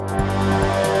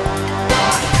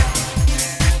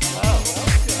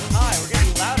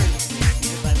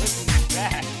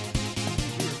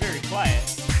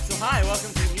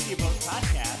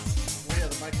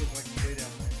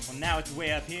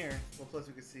way up here. Well, plus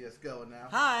we can see us going now.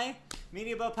 Hi,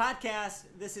 Media Boat Podcast.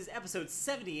 This is episode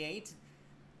 78.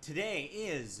 Today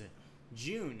is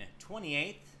June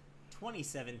 28th,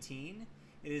 2017.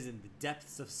 It is in the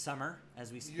depths of summer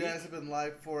as we speak. You guys have been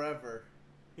live forever.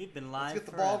 We've been live Let's get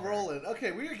the forever. ball rolling.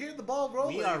 Okay, we are getting the ball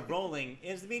rolling. We are rolling.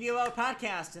 It is the Media Boat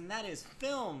Podcast, and that is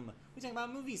film. We talk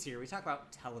about movies here. We talk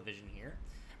about television here.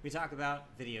 We talk about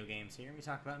video games here. We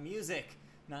talk about music.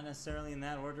 Not necessarily in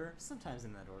that order. Sometimes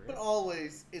in that order. But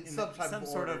always in some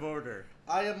sort of order.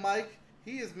 I am Mike.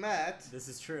 He is Matt. This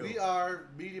is true. We are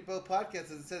Media Boat Podcast,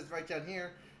 as it says right down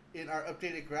here in our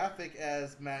updated graphic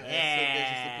as Matt has so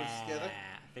graciously put together.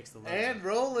 Fix the logo. And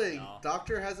rolling. No.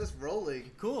 Doctor has us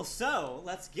rolling. Cool. So,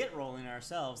 let's get rolling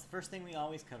ourselves. The first thing we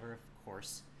always cover, of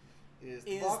course, is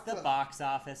the box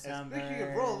office numbers. And speaking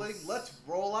of rolling, let's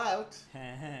roll out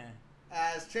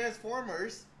as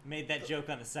Transformers. Made that joke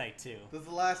on the site, too. This is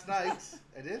the last night.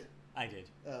 I did? I did.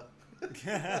 Oh. I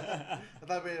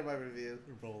thought I made it in my review.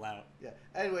 Roll out. Yeah.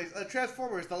 Anyways,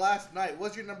 Transformers: The Last Night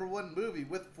was your number one movie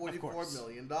with $44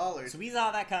 million. So we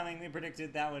saw that coming. We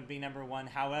predicted that would be number one.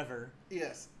 However,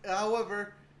 yes.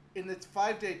 However, in its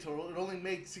 5-day total, it only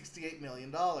made $68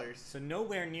 million. So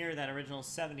nowhere near that original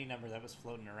 70 number that was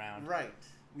floating around. Right.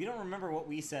 We don't remember what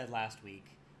we said last week.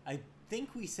 I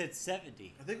think we said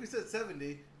 70. I think we said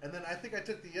 70, and then I think I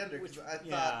took the under because I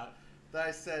thought that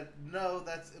I said no,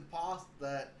 that's impossible.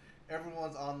 That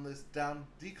everyone's on this down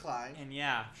decline. And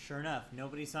yeah, sure enough,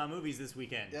 nobody saw movies this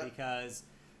weekend because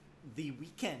the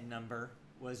weekend number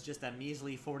was just a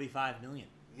measly 45 million.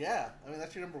 Yeah, I mean,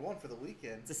 that's your number one for the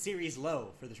weekend. It's a series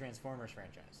low for the Transformers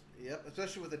franchise. Yep,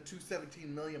 especially with a $217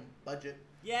 million budget.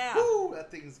 Yeah. Woo,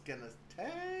 that thing's gonna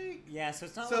tank. Yeah, so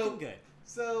it's not looking good.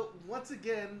 So, once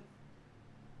again,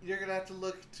 you're gonna have to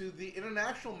look to the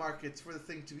international markets for the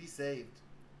thing to be saved.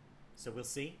 So we'll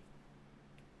see.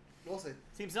 We'll see.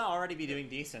 Seems to already be doing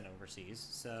decent overseas,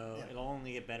 so it'll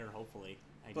only get better, hopefully,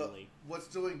 ideally. But what's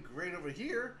doing great over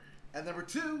here, and number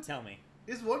two... Tell me.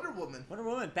 ...is Wonder Woman. Wonder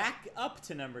Woman back up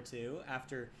to number two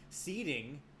after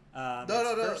ceding No.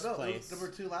 place. It was number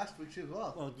two last week, too, as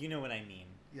well. Well, you know what I mean.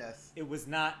 Yes. It was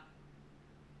not...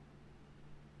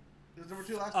 It was number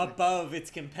two last week. Above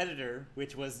its competitor,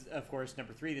 which was, of course,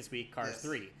 number 3 this week, Cars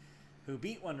 3, who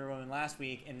beat Wonder Woman last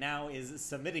week and now is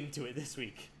submitting to it this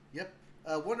week. Yep.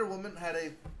 Wonder Woman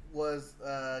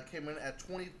came in at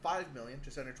 $25 million,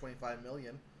 just under $25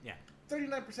 million. Yeah.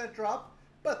 39% drop,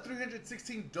 but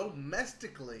 $316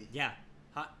 domestically. Yeah.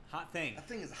 Hot thing. That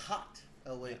thing is hot.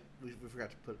 Oh, wait. Yeah. We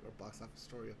forgot to put our box office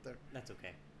story up there. That's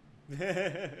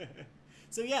okay.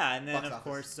 So, yeah, and then, of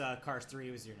course, Cars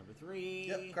 3 was your number 3.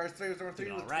 Yep, Cars 3 was number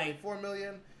 3 with $24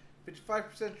 million.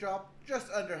 55% drop, just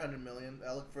under $100 million.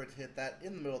 I look for it to hit that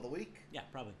in the middle of the week. Yeah,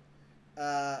 probably.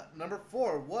 Number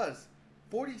 4 was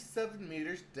 47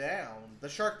 Meters Down, the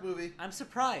shark movie. I'm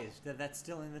surprised that that's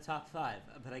still in the top 5,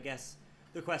 but I guess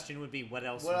the question would be what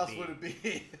else would it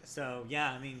be? So,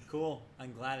 yeah, I mean, cool.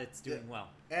 I'm glad it's doing well.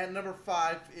 And number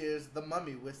 5 is The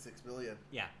Mummy with $6 million.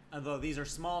 Yeah, although these are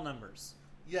small numbers.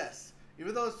 Yes.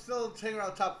 Even though it's still hanging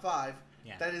around the top 5,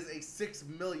 that is a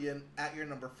 $6 million at your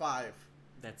number 5.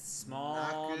 That's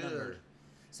small number.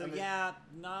 So, The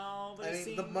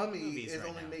Mummy has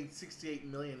only made $68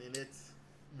 million in its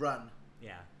run.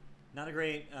 Yeah. Not a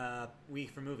great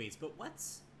week for movies. But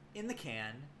what's in the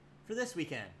can for this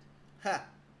weekend? Ha!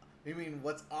 You mean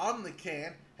what's on the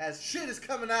can has shit is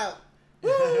coming out.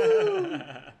 Woo!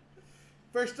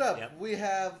 First up, we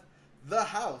have The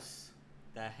House.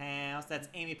 The House. That's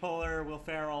Amy Poehler, Will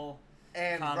Ferrell,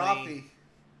 and comedy,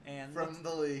 Rafi from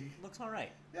The League. Looks all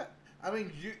right. Yeah. I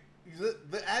mean,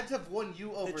 the ads have won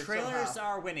you over. The trailers somehow.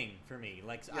 are winning for me.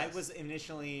 Like I was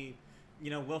initially,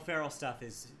 Will Ferrell stuff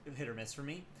is hit or miss for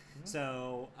me. Mm-hmm.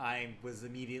 So I was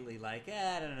immediately like,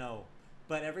 I don't know.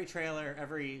 But every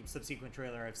subsequent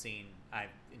trailer I've seen, I've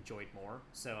enjoyed more.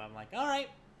 So I'm like, all right,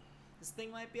 this thing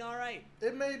might be all right.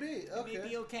 It may be. Okay. It may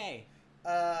be okay.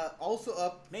 Also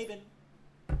up. Maybe.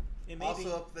 It may also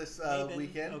be. Up this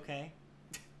weekend. Okay.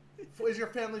 Is your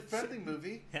family-friendly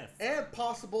movie. Yes. And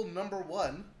possible number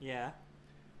 1. Yeah.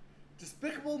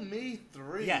 Despicable Me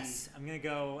 3. Yes, I'm going to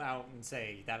go out and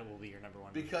say that will be your number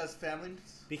 1 movie. Because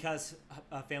families? Because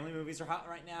family movies are hot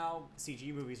right now.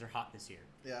 CG movies are hot this year.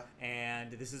 Yeah.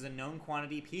 And this is a known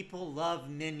quantity. People love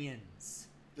Minions.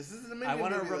 This isn't a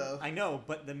Minion movie, though. I know,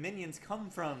 but the Minions come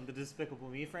from the Despicable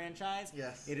Me franchise.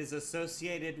 Yes. It is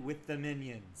associated with the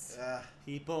Minions.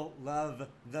 People love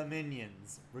the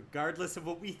Minions, regardless of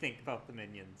what we think about the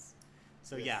Minions.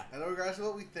 So, yeah. And regardless of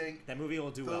what we think. That movie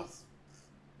will do well.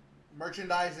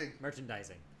 Merchandising.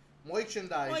 Merchandising.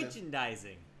 Merchandising.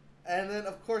 Merchandising. And then,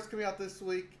 of course, coming out this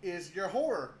week is your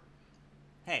horror.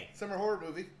 Hey. Summer horror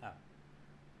movie. Oh.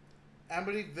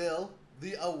 Amityville: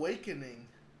 The Awakening.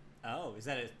 Oh, is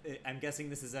that I'm guessing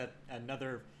this is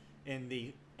another in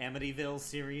the Amityville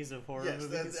series of horror movies?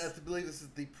 Yes, I believe this is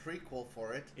the prequel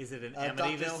for it. Is it an Amityville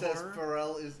Doctor says horror?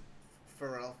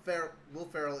 Will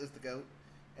Ferrell is the goat,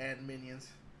 and Minions.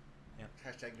 Yep.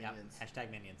 Hashtag Minions. Yep.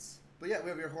 Hashtag Minions. But yeah, we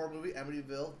have your horror movie,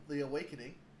 Amityville: The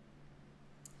Awakening.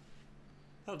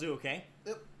 That'll do okay.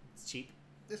 Yep. It's cheap.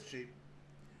 It's cheap.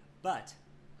 But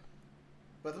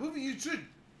the movie you should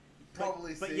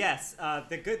probably see. But yes,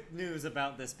 the good news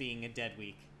about this being a dead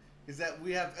week is that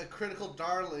we have a critical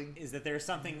darling. Is that there's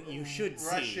something you should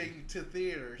see. Rushing to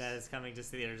theaters. That is coming to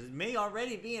theaters. It may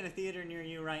already be in a theater near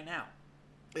you right now.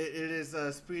 It is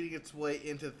speeding its way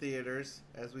into theaters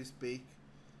as we speak.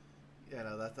 You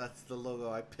know, that's the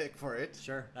logo I picked for it.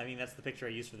 Sure. I mean, that's the picture I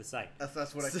used for the site.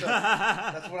 That's what I took.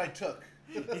 That's what I took.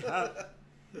 Yeah.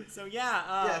 So,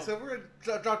 yeah. Yeah, so we're going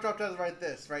to drop down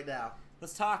right now.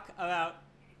 Let's talk about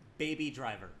Baby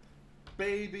Driver.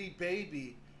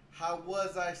 Baby. How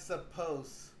was I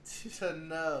supposed to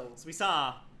know? So we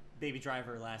saw Baby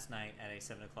Driver last night at a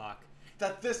 7 o'clock.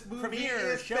 That this movie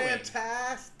premiere is showing.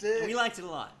 Fantastic. We liked it a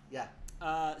lot. Yeah.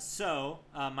 So,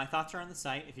 my thoughts are on the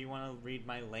site. If you want to read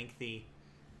my lengthy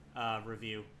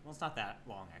review. Well, it's not that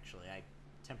long, actually. I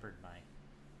tempered my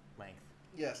length.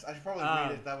 Yes, I should probably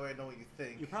read it. That way I know what you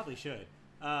think. You probably should.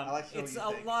 I like to know it's what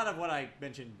you think. a lot of what I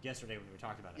mentioned yesterday when we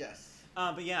talked about it. Yes.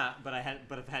 But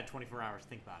I've had 24 hours to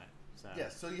think about it. So.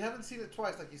 Yes, so you haven't seen it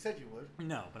twice like you said you would.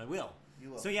 No, but I will. You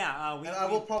will. So yeah, I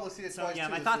will probably see it twice. So yeah,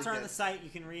 too, my this thoughts are weekend. on the site. You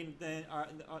can read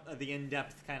the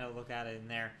in-depth kind of look at it in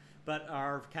there. But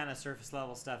our kind of surface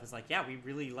level stuff is like, yeah, we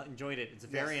really enjoyed it. It's a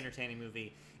very entertaining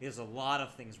movie. It does a lot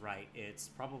of things right. It's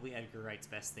probably Edgar Wright's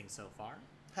best thing so far.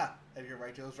 Ha! Edgar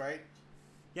Wright goes right.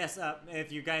 Yes,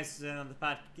 if you guys in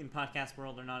podcast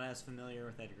world are not as familiar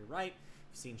with Edgar Wright,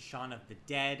 you've seen Shaun of the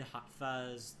Dead, Hot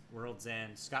Fuzz, World's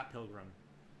End, Scott Pilgrim.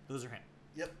 Those are him.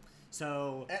 Yep.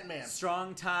 So Ant-Man.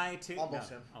 Strong tie to almost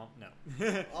him. Oh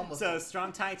no. Almost. So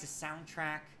strong tie to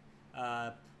soundtrack,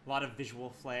 a lot of visual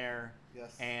flair,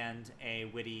 yes, and a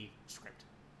witty script.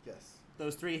 Yes.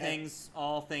 Those three things,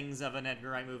 all things of an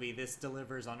Edgar Wright movie. This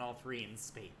delivers on all three in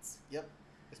spades. Yep.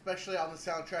 Especially on the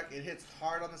soundtrack, it hits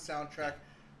hard on the soundtrack.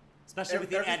 Especially with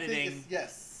the editing.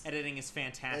 Yes. Editing is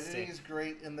fantastic. Editing is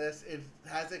great in this. It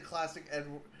has a classic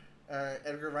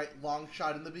Edgar Wright long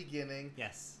shot in the beginning.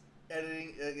 Yes.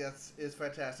 Editing, yes, is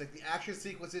fantastic. The action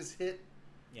sequences hit.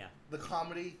 Yeah. The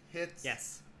comedy hits.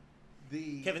 Yes.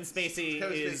 The Kevin Spacey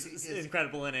is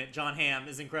incredible in it. John Hamm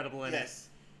is incredible in it.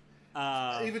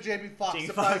 Even Jamie Foxx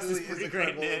surprisingly is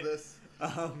incredible in this.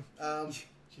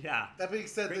 Yeah. That being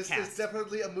said, Great this cast. is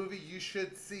definitely a movie you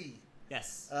should see.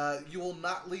 Yes. You will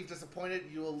not leave disappointed.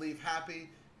 You will leave happy.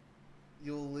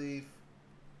 You will leave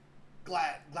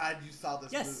glad you saw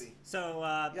this movie. So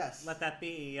yes. Let that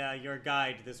be your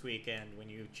guide this weekend when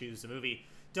you choose a movie.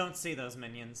 Don't see those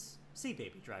Minions. See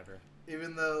Baby Driver.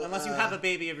 Even though unless you have a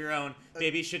baby of your own,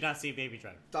 babies should not see Baby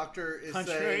Driver. Doctor is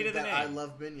Contrary saying to the that name. I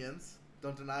love Minions.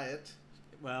 Don't deny it.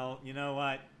 Well, you know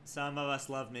what? Some of us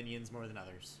love Minions more than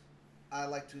others. I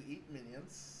like to eat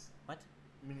Minions. What?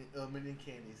 Minion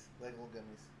candies, Lego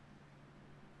gummies.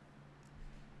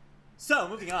 So,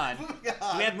 moving on.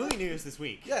 We have movie news this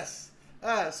week. Yes.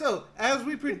 So, as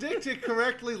we predicted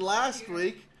correctly last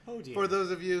week, for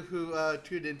those of you who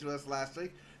tuned into us last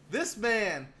week, this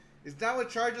man is now in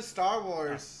charge of Star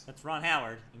Wars. That's Ron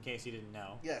Howard, in case you didn't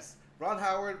know. Yes. Ron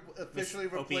Howard officially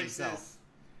Miss Opie replaces... himself.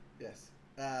 Yes.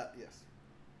 Yes.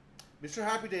 Mr.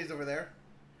 Happy Days over there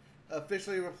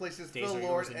officially replaces Phil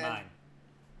Lord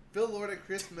and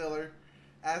Chris Miller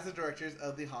as the directors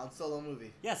of the Han Solo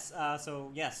movie. Yes, Han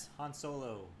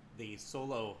Solo, the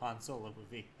solo Han Solo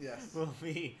movie, will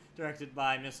be directed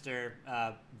by Mr.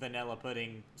 Vanilla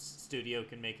Pudding. Studio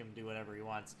can make him do whatever he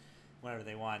wants, whenever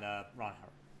they want. Ron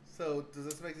Howard. So, does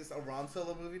this make this a Ron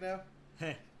Solo movie now?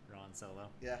 Ron Solo.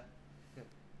 Yeah.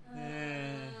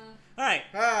 All right.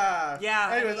 Yeah.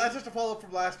 Anyway, that's just a follow-up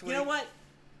from last week. You know what?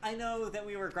 I know that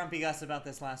we were grumpy Gus about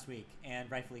this last week, and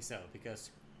rightfully so, because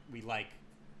we like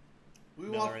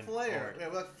Miller want flair. Yeah,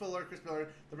 we like Phil Lord, Chris Miller.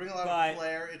 They bring a lot of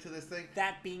flair into this thing.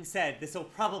 That being said, this will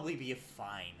probably be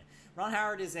fine. Ron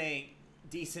Howard is a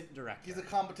decent director. He's a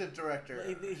competent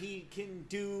director. He can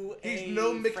do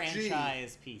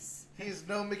franchise piece. He's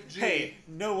no McG. Hey,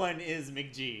 no one is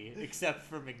McG except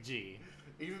for McG.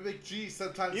 Even McG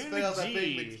sometimes fails at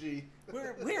being McG.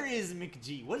 Where is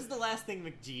McG? What is the last thing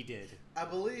McG did? I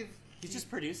believe he's just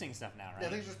producing stuff now, right? Yeah, I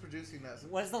think he's just producing that.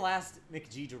 What is the last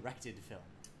McG directed film?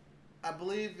 I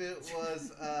believe it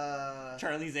was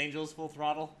Charlie's Angels Full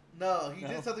Throttle. No, he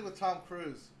did something with Tom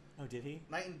Cruise. Oh, did he?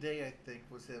 Night and Day, I think,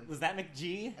 was him. Was that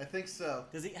McG? I think so.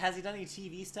 Has he done any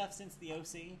TV stuff since the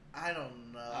OC? I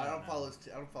don't know. I don't follow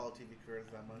TV careers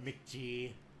that much.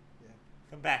 McG. Yeah.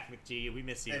 Come back, McG. We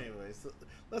miss you. Anyways,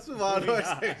 let's move on to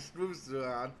our next movie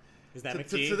on. Is that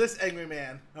McG? To this angry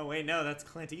man. Oh, wait, no, that's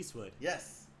Clint Eastwood.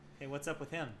 Yes. Hey, what's up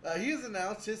with him? He has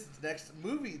announced his next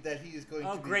movie that he is going to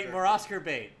be... Oh, great, more Oscar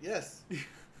bait. Yes.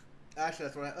 Actually,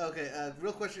 that's what okay,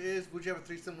 real question is, would you have a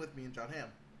threesome with me and John Hamm?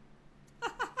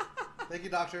 Thank you,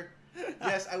 Doctor.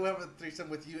 Yes, I will have a threesome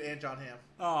with you and John Hamm.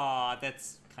 Aw,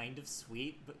 that's kind of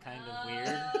sweet, but kind of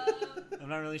weird. I'm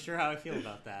not really sure how I feel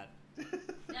about that.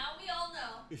 Now we all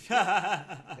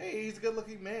know. Hey, he's a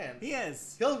good-looking man. He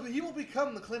is. He will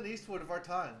become the Clint Eastwood of our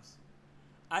times.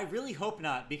 I really hope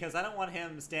not, because I don't want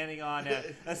him standing on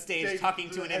a stage talking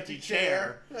to an empty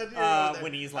chair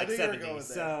when he's like 70.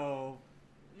 So...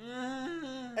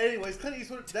 Anyways, Clint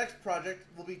Eastwood's next project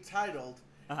will be titled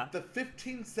The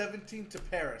 1517 to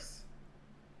Paris.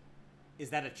 Is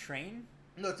that a train?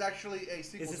 No, it's actually a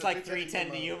sequel. Is this like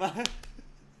 310 to Yuma?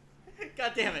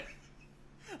 God damn it.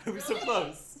 I was so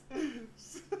close.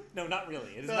 No, not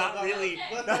really. It is not really.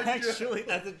 No, actually,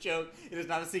 that's a joke. It is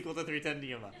not a sequel to 310 to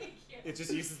Yuma. It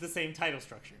just uses the same title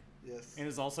structure. Yes. And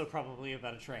is also probably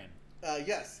about a train.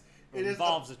 Yes. It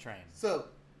involves a train. So,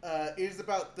 it is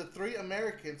about the 3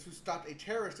 Americans who stopped a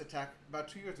terrorist attack about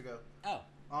 2 years ago. Oh.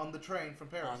 On the train from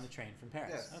Paris. On the train from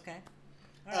Paris. Yes. Okay.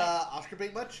 Right. Oscar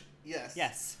bait much? Yes.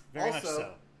 Yes. Very much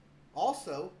so.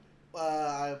 Also,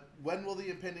 when will the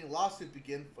impending lawsuit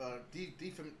begin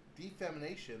for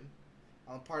defamation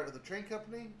on part of the train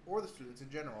company or the students in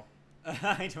general?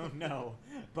 I don't know,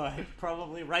 but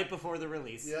probably right before the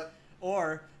release. Yep.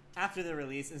 Or after the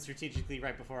release and strategically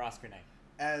right before Oscar night.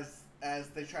 As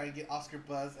they try and get Oscar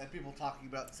buzz and people talking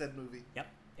about said movie. Yep.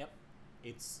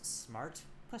 It's smart?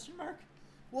 Question mark?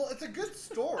 Well, it's a good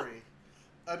story.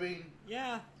 I mean,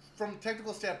 yeah. From a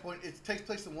technical standpoint, it takes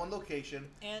place in one location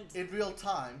and in real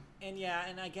time. And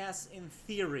I guess in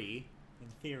theory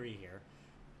here,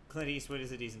 Clint Eastwood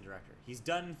is a decent director. He's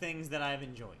done things that I've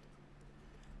enjoyed.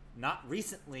 Not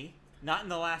recently, not in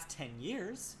the last 10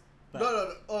 years. But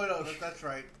no. Oh, no, that's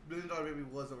right. $1 Million Baby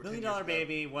was over 10 years ago. $1 Million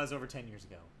Baby was over 10 years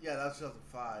ago. Yeah, that was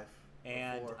 2005.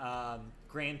 And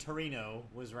Gran Torino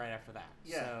was right after that.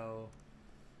 Yeah. So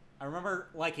I remember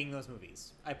liking those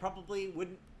movies. I probably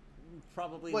wouldn't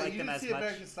like them as much. You didn't see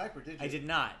American Sniper, did you? I did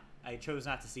not. I chose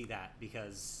not to see that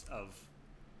because of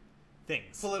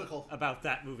things political about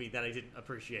that movie that I didn't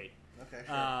appreciate. Okay,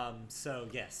 sure. So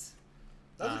yes.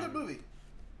 That was a good movie.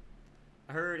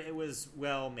 I heard it was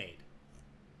well made.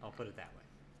 I'll put it that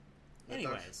way.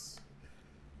 Anyways.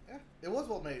 Yeah, it was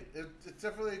well made. It's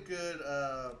definitely a good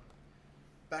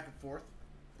back and forth,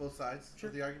 both sides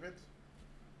of the argument.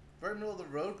 Very middle of the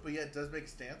road, but yet it does make a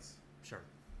stance. Sure.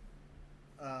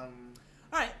 All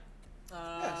right.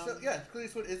 Clint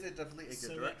Eastwood is definitely a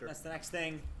good director. That's the next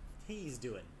thing he's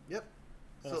doing. Yep.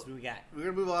 What else do we got? We're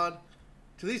going to move on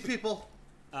to these people.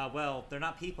 Well, they're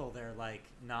not people. They're like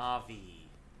Na'vi.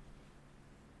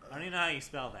 I don't even know how you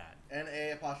spell that.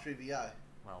 N-A-apostrophe-V-I.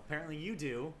 Well, apparently you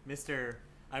do, Mr.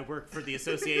 I work for the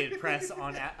Associated Press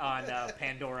on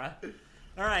Pandora.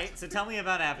 All right, so tell me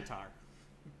about Avatar.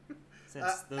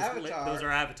 Since those are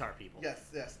Avatar people.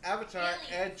 Yes. Avatar aliens.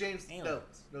 And James...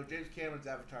 Aliens. No, James Cameron's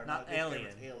Avatar. Not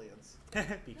aliens. Aliens.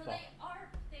 Beach No, ball.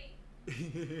 they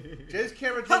are. James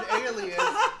Cameron did Aliens,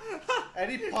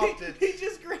 and he popped it. He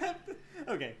just grabbed...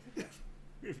 Okay.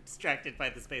 We're distracted by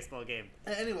this baseball game.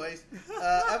 Anyways,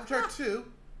 Avatar 2,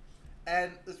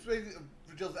 and this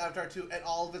reveals Avatar 2 and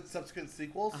all of its subsequent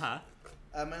sequels.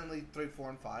 Mainly 3, 4,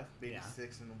 and 5, maybe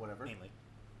 6 and whatever. Mainly.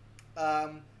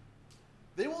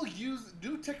 They will use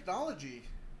new technology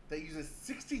that uses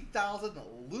 60,000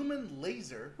 lumen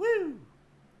laser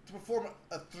to perform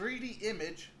a 3D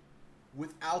image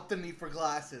without the need for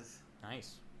glasses.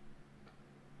 Nice.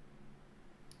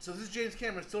 So this is James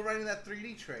Cameron still riding that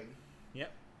 3D train.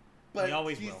 Yep. But he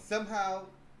always will. Somehow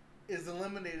is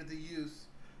eliminated the use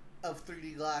of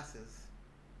 3D glasses.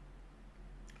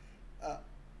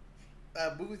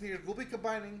 Movie theaters will be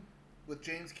combining with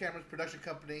James Cameron's production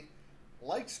company,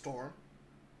 Lightstorm,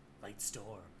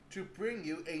 to bring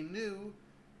you a new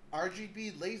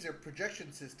RGB laser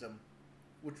projection system,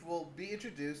 which will be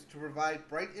introduced to provide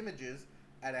bright images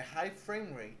at a high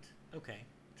frame rate. Okay.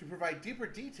 To provide deeper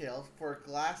details for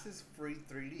glasses-free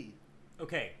 3D.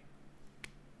 Okay.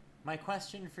 My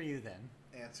question for you then.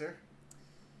 Answer.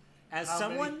 As How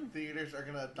someone... many theaters are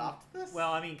going to adopt this?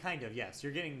 Well, I mean, kind of, yes.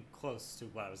 You're getting close to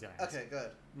what I was going to ask. Okay, good.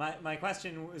 My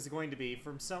question is going to be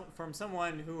from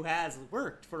someone who has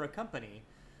worked for a company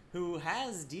who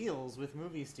has deals with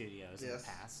movie studios in the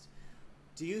past.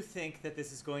 Do you think that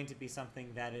this is going to be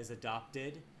something that is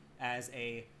adopted as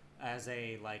a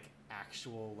like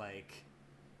actual like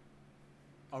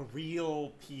a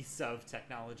real piece of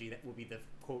technology that will be the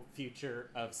quote future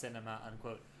of cinema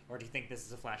unquote, or do you think this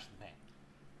is a flash in the pan?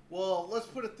 Well, let's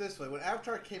put it this way: when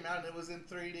Avatar came out and it was in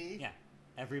 3D, Yeah,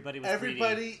 everybody was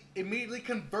 3D. Immediately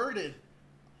converted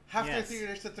half their Yes.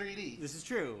 theaters to 3D. This is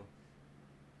true,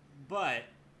 but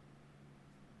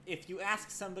if you ask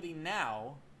somebody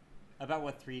now about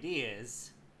what 3D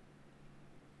is,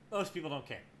 most people don't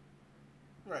care.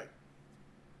 Right.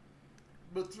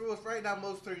 But right now,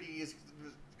 most 3D is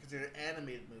considered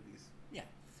animated movies. Yeah,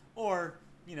 or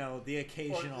the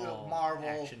occasional Marvel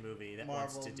action movie that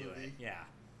wants to do movie. it. Yeah.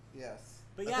 Yes.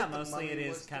 But I yeah, think The mostly it Mummy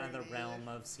is was kind of the 3D-ish. realm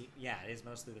of it is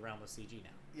mostly the realm of CG now.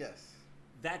 Yes.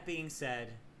 That being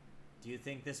said, do you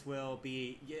think this will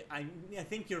be? I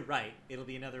think you're right. It'll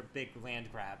be another big land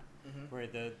grab where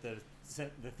the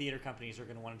theater companies are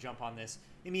going to want to jump on this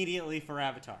immediately for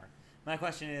Avatar. My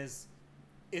question is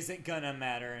it gonna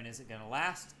matter and is it gonna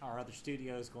last? Are other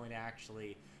studios going to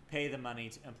actually pay the money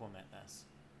to implement this?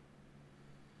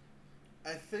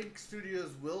 I think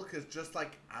studios will, because just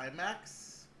like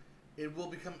IMAX, it will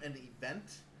become an event.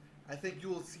 I think you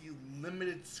will see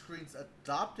limited screens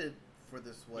adopted for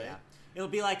this way. Yeah. It'll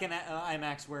be like an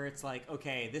IMAX where it's like,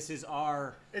 okay, this is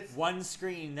our one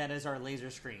screen that is our laser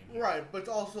screen. Right, but it's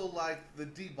also like the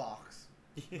D-Box.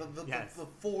 Yes. The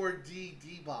 4D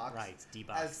D-Box. Right,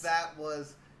 D-Box. As that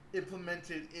was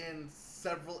implemented in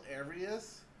several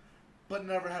areas, but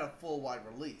never had a full wide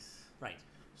release. Right.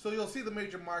 So you'll see the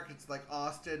major markets like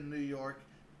Austin, New York,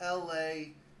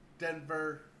 LA,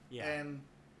 Denver, and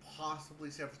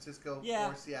possibly San Francisco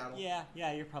or Seattle.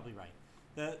 Yeah, you're probably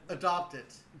right. Adopt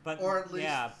it. But, or at least...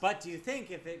 Yeah, but do you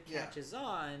think if it catches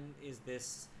on, is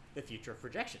this the future of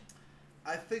projection?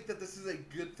 I think that this is a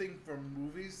good thing for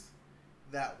movies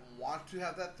that want to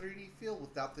have that 3D feel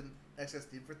without the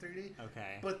SSD for 3D.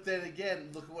 Okay. But then again,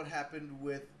 look at what happened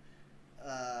with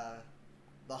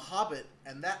The Hobbit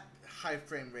and that high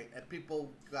frame rate, and people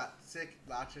got sick,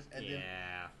 nauseous, and didn't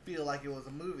feel like it was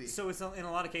a movie. So it's in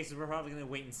a lot of cases, we're probably going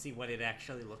to wait and see what it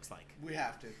actually looks like. We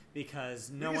have to. Because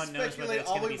no one knows whether it's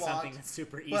going to be something that's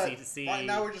super easy to see. Right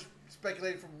now we're just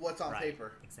speculating from what's on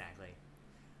paper. Exactly.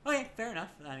 Okay, fair enough.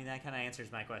 I mean, that kind of answers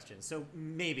my question. So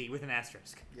maybe with an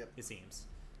asterisk, it seems.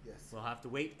 Yes. We'll have to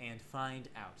wait and find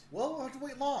out. Well, we'll have to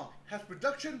wait long. Has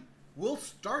production will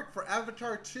start for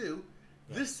Avatar 2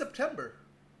 this September.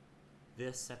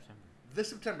 This September. This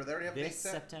September. They already have this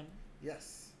September?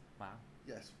 Yes. Wow.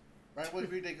 Yes. Right when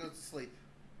Green Day goes to sleep.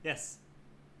 Yes.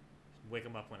 Wake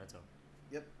them up when it's over.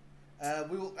 Yep.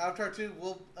 Avatar 2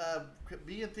 will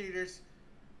be in theaters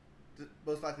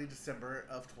most likely December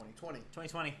of 2020.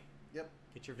 2020. Yep.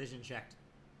 Get your vision checked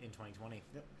in 2020.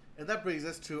 Yep. And that brings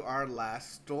us to our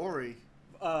last story.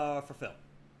 For film.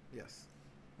 Yes.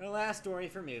 Our last story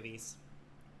for movies.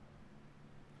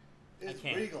 It's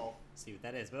Regal. See what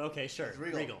that is, but okay, sure. It's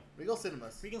Regal. Regal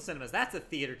Cinemas. Regal Cinemas. That's a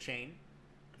theater chain.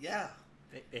 Yeah.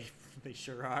 They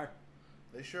sure are.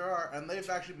 They sure are. And they've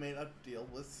actually made a deal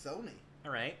with Sony.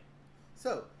 All right.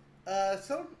 So,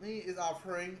 Sony is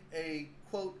offering a,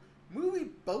 quote, movie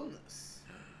bonus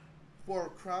for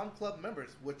Crown Club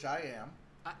members, which I am.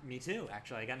 Me too,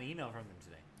 actually. I got an email from them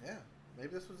today. Yeah. Maybe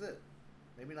this was it.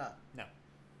 Maybe not. No.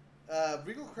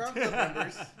 Regal Crown Club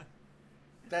members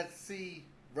that see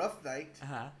Rough Night,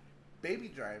 Baby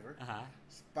Driver,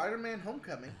 Spider-Man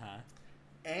Homecoming,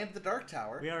 and The Dark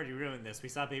Tower. We already ruined this. We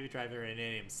saw Baby Driver in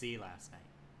AMC last night.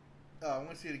 Oh, I'm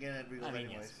going to see it again at Regal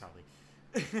anyways. Yes, probably.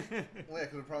 Well, yeah,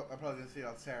 because I'm probably going to see it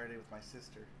on Saturday with my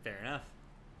sister. Fair enough.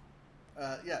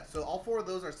 Yeah, so all four of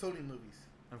those are Sony movies.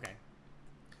 Okay.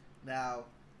 Now,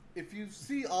 if you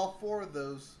see all four of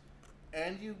those,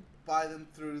 and you buy them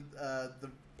through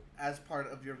as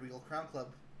part of your Regal Crown Club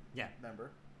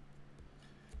member,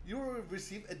 you will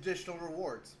receive additional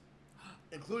rewards,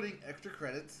 including extra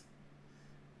credits,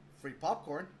 free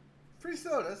popcorn, free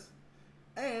sodas,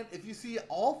 and if you see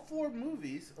all four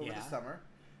movies over the summer,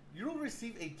 you will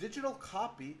receive a digital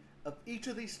copy of each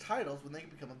of these titles when they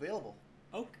become available.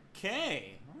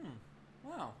 Okay.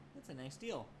 Wow, that's a nice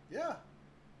deal. Yeah.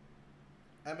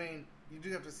 I mean, you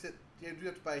do have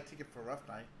to buy a ticket for Rough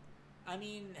Night. I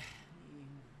mean,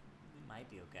 it might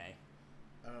be okay.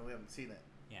 I don't know, we haven't seen it.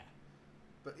 Yeah.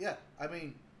 But yeah, I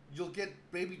mean, you'll get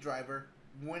Baby Driver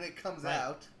when it comes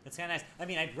out. That's kind of nice. I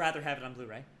mean, I'd rather have it on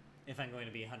Blu-ray, if I'm going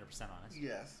to be 100% honest.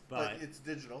 Yes, but it's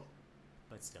digital.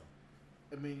 But still.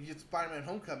 I mean, you get Spider-Man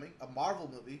Homecoming, a Marvel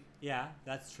movie. Yeah,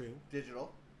 that's true.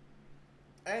 Digital.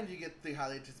 And you get the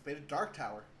highly anticipated Dark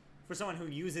Tower. For someone who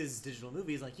uses digital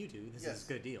movies like you do, this is a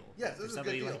good deal. Yes, this is a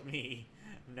good deal. For somebody like me,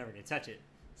 I'm never gonna touch it.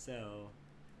 So,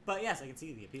 but yes, I can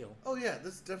see the appeal. Oh yeah,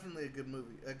 this is definitely a good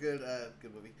movie. A good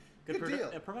movie. Good deal.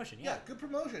 Promotion, yeah. Good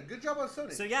promotion. Good job on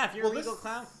Sony. So yeah, if you're a Regal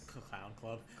Clown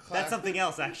Club, that's something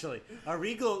else actually. A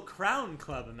Regal Crown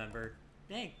Club member,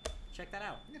 dang, check that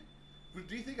out. Yeah.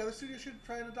 Do you think other studios should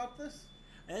try and adopt this?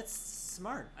 It's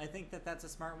smart. I think that that's a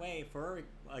smart way for,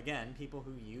 again, people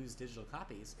who use digital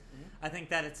copies. Mm-hmm. I think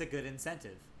that it's a good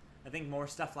incentive. I think more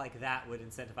stuff like that would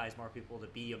incentivize more people to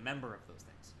be a member of those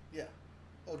things. Yeah.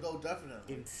 Oh, definitely.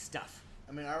 Getting stuff.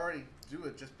 I mean, I already do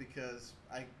it just because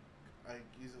I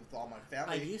use it with all my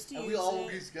family. I used to and use we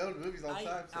always go to movies all the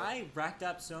time. So. I racked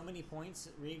up so many points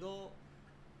at Regal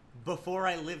before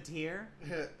I lived here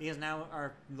because now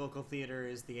our local theater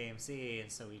is the AMC, and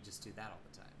so we just do that all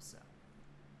the time. So.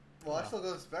 Well, I still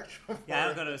go to Spectrum. Yeah, I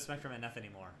don't go to Spectrum enough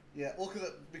anymore. Yeah, well,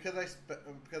 because I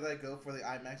go for the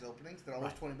IMAX openings, they're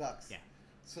always $20. Yeah.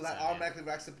 So that automatically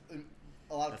racks up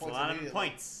a lot of points. That's a lot of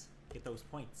points. Get those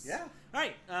points. Yeah. All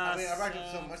right. I mean, I racked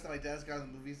up so much that my dad's got the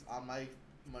movies on my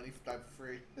money for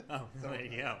free. Oh, so, there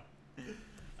you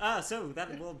go. So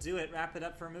that will do it. Wrap it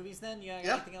up for movies then. You got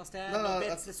anything else to add? No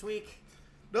bits this week?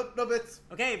 Nope, no bits.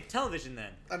 Okay, television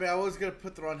then. I mean, I was going to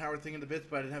put the Ron Howard thing into bits,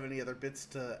 but I didn't have any other bits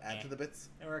to add to the bits.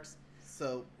 It works.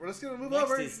 So we're just going to move Next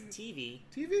over. Next is TV.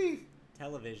 TV.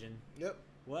 Television. Yep.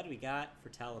 What do we got for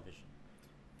television?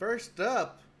 First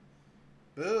up,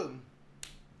 boom.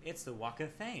 It's the Walk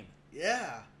of Fame.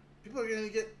 Yeah. People are going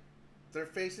to get their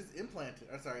faces implanted.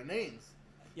 Names.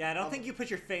 Yeah, I don't think you put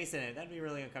your face in it. That'd be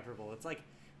really uncomfortable. It's like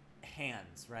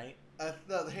hands, right?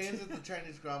 No, the hands at the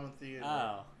Chinese Grauman Theater.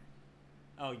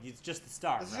 Oh, it's just the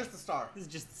star. This is just the star. This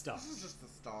is just the star. This is just the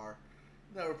star.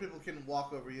 No, where people can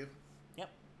walk over you. Yep.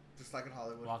 Just like in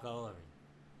Hollywood. Walk all over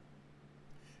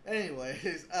you.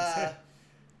 Anyways,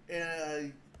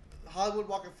 in Hollywood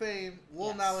Walk of Fame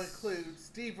will now include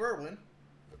Steve Irwin.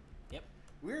 Yep.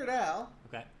 Weird Al.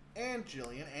 Okay. And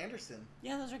Gillian Anderson.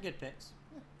 Yeah, those are good picks.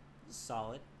 Yeah.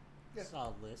 Solid. Yeah.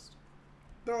 Solid list.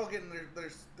 They're all getting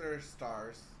their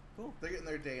stars. Cool. They're getting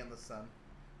their day in the sun.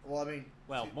 Well, I mean...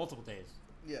 multiple days.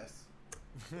 Yes.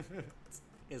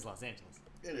 It's Los Angeles.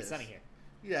 It's sunny here.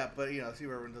 Yeah, but, Steve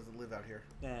Irwin doesn't live out here.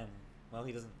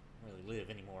 He doesn't really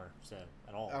live anymore,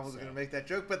 at all. I wasn't going to make that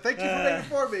joke, but thank you for making it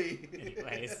for me.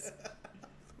 Anyways.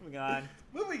 Moving on.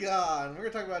 Moving on. We're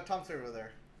going to talk about Tom Sawyer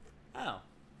there. Oh.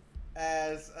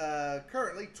 As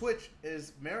currently, Twitch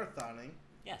is marathoning.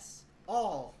 Yes.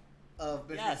 All of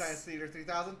Mystery Science Theater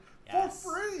 3000 for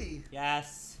free.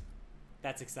 Yes.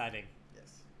 That's exciting.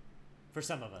 Yes. For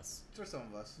some of us. For some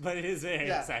of us. But it is very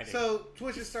exciting. So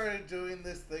Twitch has started doing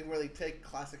this thing where they take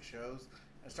classic shows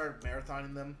and started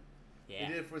marathoning them. Yeah.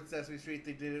 They did it with Sesame Street.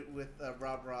 They did it with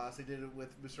Rob Ross. They did it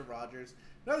with Mr. Rogers.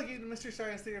 Now they're getting Mystery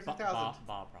Science Theater 3000.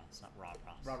 Bob Ross, not Rob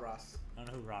Ross. Rob Ross. I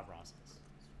don't know who Rob Ross is.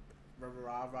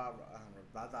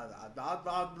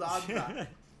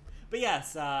 But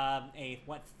yes,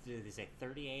 what did they say?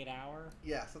 38-hour?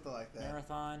 Yeah, something like that.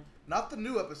 Marathon. Not the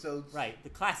new episodes. Right, the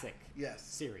classic. Yes.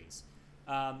 Series.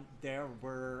 There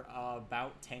were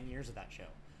about 10 years of that show,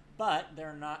 but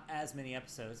there are not as many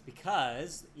episodes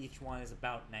because each one is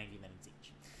about 90 minutes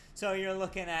each. So you're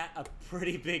looking at a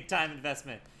pretty big time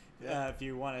investment if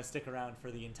you want to stick around for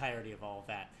the entirety of all of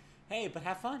that. Hey, but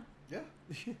have fun. Yeah.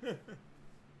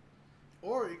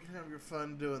 Or you can have your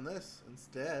fun doing this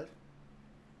instead.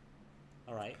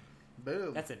 All right.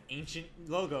 Boom. That's an ancient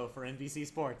logo for NBC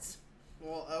Sports.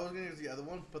 Well, I was going to use the other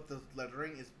one, but the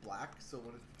lettering is black, so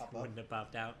when it pop up... Wouldn't have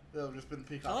popped out. It'll just been the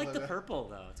peacock I like logo. the purple,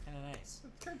 though. It's kind of nice.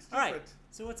 It's kind of different. All right.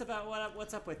 So what's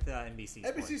up with NBC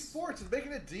Sports? NBC Sports is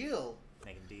making a deal.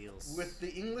 Making deals. With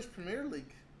the English Premier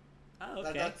League. Oh,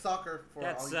 okay. That's soccer for all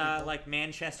you people. Like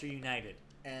Manchester United,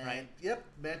 and, right? Yep,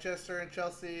 Manchester and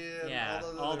Chelsea and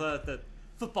all the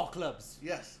football clubs.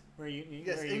 Yes. Where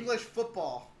English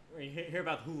football. Where you hear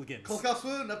about hooligans. Cole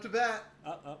Calhoun up to bat.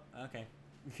 Oh, okay.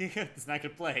 It's not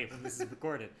gonna play when this is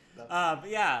recorded. No. But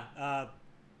yeah,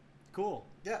 cool.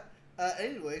 Yeah.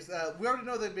 Anyways, we already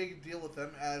know they made a deal with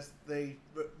them as they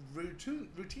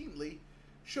routinely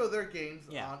show their games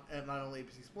on not only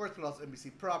ABC Sports but also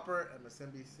NBC Proper,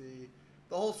 MSNBC,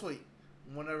 the whole suite,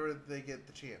 whenever they get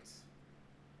the chance.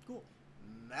 Cool.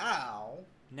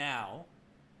 Now,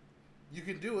 you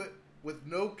can do it with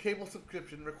no cable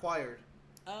subscription required.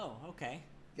 Oh, okay.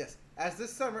 Yes. As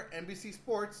this summer, NBC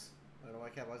Sports, I don't know why I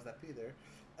capitalized that P there,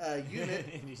 unit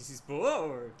NBC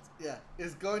Sports,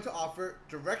 is going to offer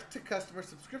direct-to-customer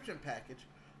subscription package,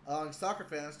 allowing soccer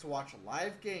fans to watch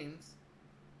live games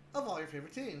of all your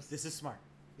favorite teams. This is smart.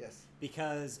 Yes.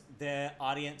 Because the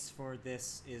audience for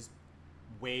this is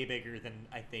way bigger than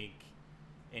I think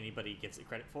anybody gives it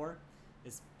credit for.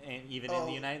 and even in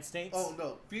the United States. Oh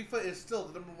no, FIFA is still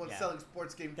the number one selling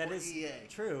sports game for EA. That is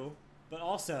true, but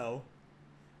also,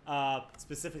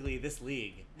 specifically this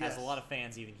league has a lot of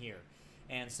fans even here.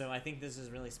 And so I think this is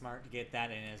really smart to get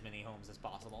that in as many homes as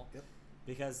possible. Yep.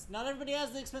 Because not everybody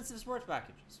has the expensive sports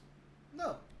packages.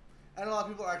 No. And a lot of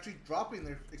people are actually dropping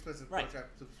their expensive sports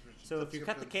subscriptions. So if you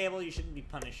cut the cable, you shouldn't be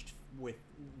punished with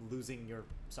losing your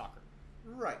soccer.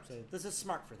 Right. So this is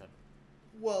smart for them.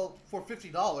 Well, for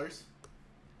 $50...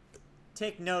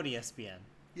 Take note, ESPN.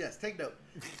 Yes, take note.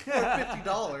 For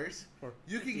 $50,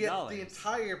 you can get the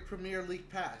entire Premier League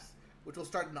Pass, which will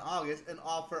start in August, and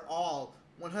offer all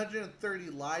 130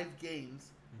 live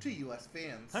games to U.S.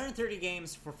 fans. 130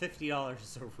 games for $50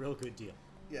 is a real good deal.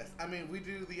 Yes, I mean, we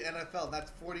do the NFL, and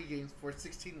that's 40 games for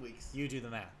 16 weeks. You do the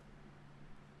math.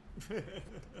 I'm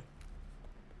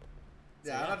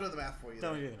not doing the math for you.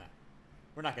 Don't do the math.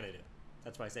 We're not going to do it.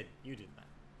 That's why I said you do the math.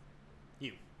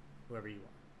 You, whoever you are.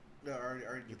 No, I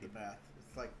already did the math.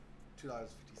 It's like $2.50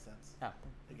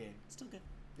 a game. Still good.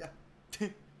 Yeah.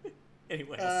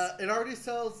 Anyways. It already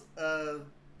sells...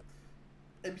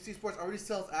 NBC Sports already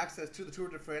sells access to the Tour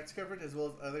de France coverage as well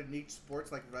as other niche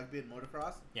sports like rugby and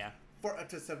motocross. Yeah. For up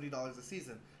to $70 a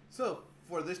season. So,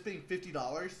 for this being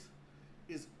 $50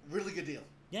 is a really good deal.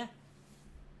 Yeah.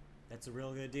 That's a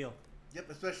real good deal.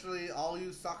 Yep, especially all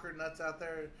you soccer nuts out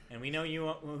there. And we know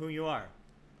who you are.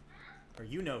 Or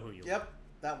you know who you are. Yep,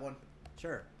 that one.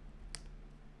 Sure.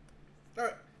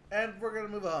 Alright, and we're going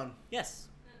to move on. Yes.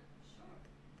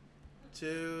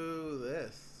 To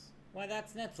this. Why,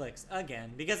 that's Netflix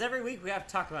again. Because every week we have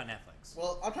to talk about Netflix.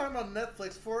 Well, I'm talking about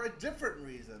Netflix for a different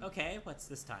reason. Okay, what's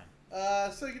this time?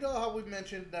 So you know how we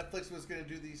mentioned Netflix was going to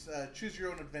do these choose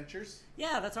your own adventures?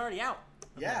 Yeah, that's already out.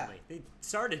 Apparently. Yeah. They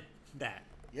started that.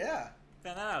 Yeah.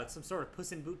 Found that out. It's some sort of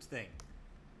Puss in Boots thing.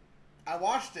 I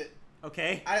watched it.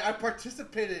 Okay. I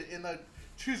participated in the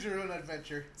choose your own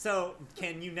adventure. So,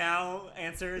 can you now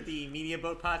answer the Media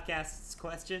Boat Podcast's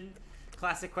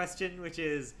classic question, which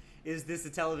is this a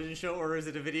television show or is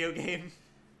it a video game?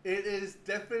 It is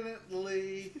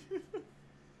definitely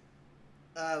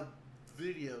a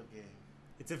video game.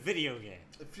 It's a video game.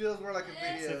 It feels more like a video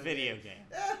game. It's a video game.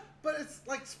 Yeah, but it's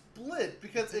like split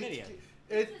because it's a video.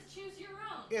 It's choose your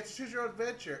own. It's choose your own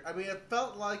adventure. I mean, it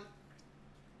felt like...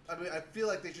 I feel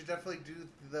like they should definitely do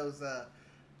those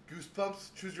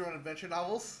Goosebumps choose your own adventure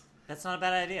novels. That's not a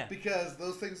bad idea. Because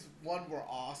those things, one, were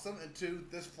awesome, and two,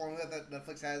 this formula that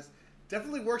Netflix has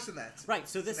definitely works in that. Right,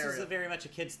 so this scenario. is very much a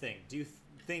kid's thing. Do you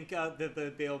think that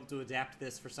they'll be able to adapt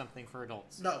this for something for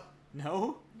adults? No.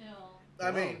 No? No.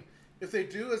 I mean, if they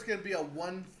do, it's going to be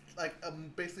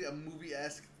basically a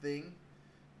movie-esque thing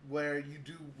where you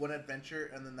do one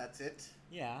adventure and then that's it.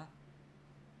 Yeah.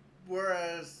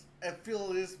 Whereas I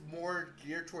feel it is more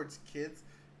geared towards kids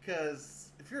because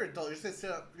if you're an adult, you're just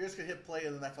going to hit play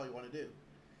and then that's all you want to do.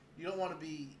 You don't want to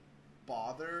be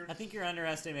bothered. I think you're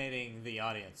underestimating the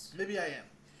audience. Maybe I am.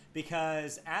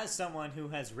 Because as someone who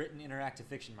has written interactive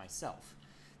fiction myself,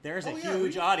 there's a we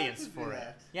huge can audience do for it.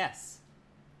 that. Yes.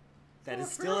 That So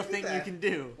is still a thing you can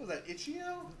do. What was that,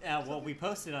 Itch.io? Well, we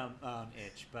posted on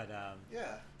Itch, but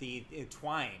yeah. The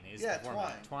Twine is the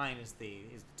format. Twine is the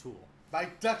tool. By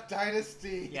Duck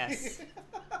Dynasty. Yes.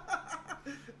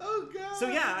 Oh god. So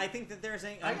yeah, I think that there's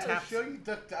an untapped. I gotta show you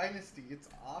Duck Dynasty. It's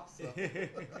awesome.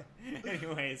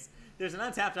 Anyways, there's an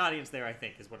untapped audience there. I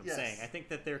think is what I'm Yes. saying. I think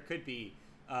that there could be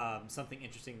something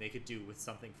interesting they could do with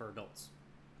something for adults.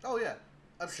 Oh yeah,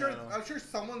 I'm sure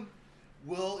someone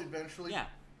will eventually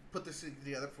put this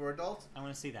together for adults. I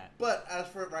want to see that. But as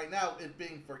for right now, it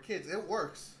being for kids, it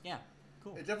works. Yeah,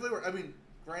 cool. It definitely works. I mean,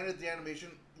 granted, the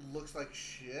animation looks like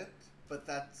shit, but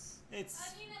that's... I mean, it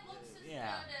looks as good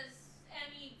as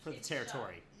any for the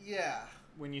territory. Show. Yeah.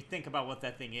 When you think about what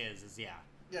that thing is yeah.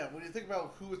 Yeah, when you think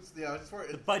about who it's the audience for...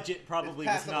 The budget probably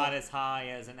was not as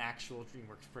high as an actual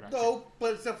DreamWorks production. No,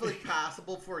 but it's definitely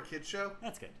passable for a kid's show.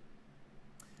 That's good.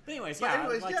 But anyways,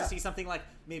 I'd like to see something like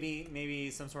maybe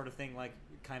some sort of thing like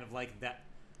kind of like that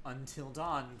Until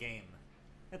Dawn game.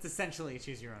 That's essentially a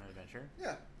choose your own adventure.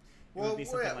 Yeah. That.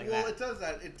 It does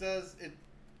that. It does it.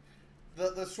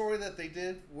 The story that they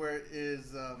did where it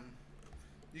is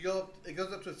it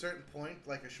goes up to a certain point,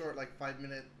 like a short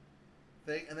 5-minute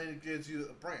thing, and then it gives you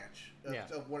a branch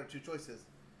of one or two choices.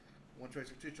 One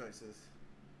choice or two choices.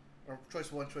 Or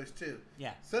choice one, choice two.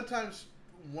 Yeah. Sometimes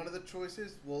one of the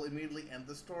choices will immediately end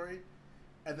the story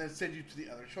and then send you to the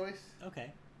other choice.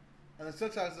 Okay. And then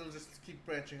sometimes it'll just keep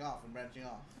branching off and branching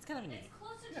off. That's kind of neat. It's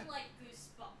closer to like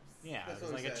Goosebumps. Yeah, that's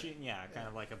it's like kind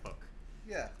of like a book.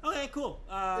 Yeah. Okay, cool.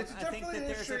 I think that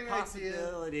there's a interesting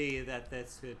possibility that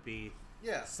this could be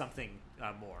something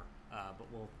more. But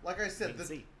we'll like I said,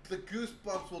 see. The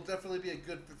Goosebumps will definitely be a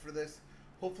good fit for this.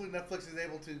 Hopefully Netflix is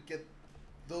able to get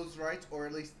those rights, or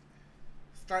at least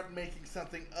start making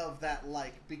something of that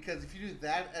like. Because if you do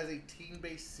that as a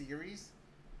teen-based series,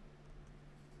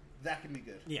 that can be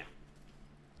good. Yeah.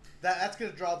 That's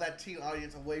going to draw that teen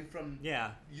audience away from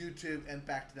Yeah. YouTube and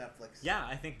back to Netflix. Yeah,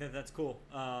 I think that's cool.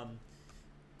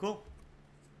 Cool.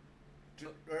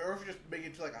 Or if you just make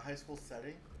it to like a high school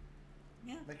setting.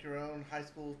 Yeah. Make your own high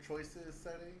school choices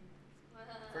setting.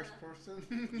 First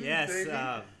person. Yes.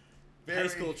 Very, high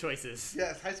school choices.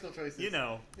 Yes, high school choices. You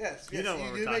know. Yes. You know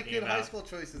what we're talking make good about. high school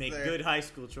choices. Make there. good high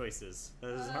school choices.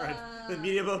 As the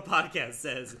Media Boat podcast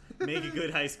says, make good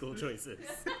high school choices.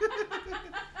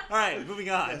 All right,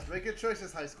 moving on. Yes, make good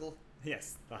choices, high school.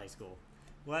 Yes, the high school.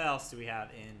 What else do we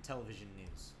have in television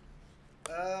news?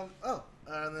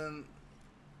 And then.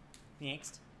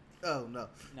 Next. Oh no.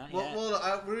 Not yet.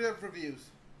 Well, we have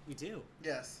reviews. We do.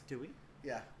 Yes. Do we?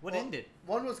 Yeah. What ended?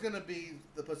 One was gonna be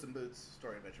the Puss in Boots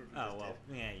story adventure. Oh well,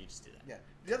 yeah, you just did that. Yeah.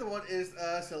 The other one is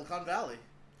Silicon Valley.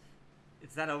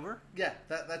 Is that over? Yeah,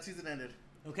 that season ended.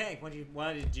 Okay.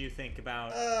 What did you think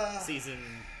about season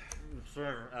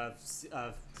of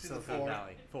Silicon 4.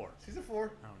 Valley? 4. Season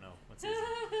 4. I don't know what season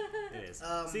it is.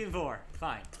 Season 4.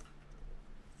 Fine.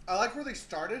 I like where they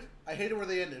started. I hated where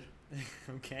they ended.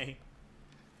 Okay.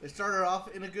 They started off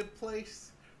in a good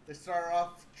place. They started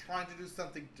off trying to do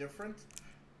something different,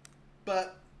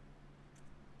 but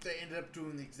they ended up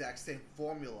doing the exact same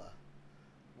formula,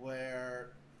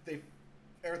 where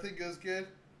everything goes good,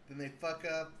 then they fuck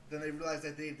up, then they realize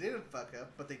that they didn't fuck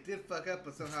up, but they did fuck up,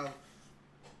 but somehow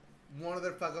one of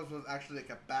their fuck ups was actually like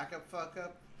a backup fuck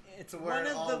up. It's where one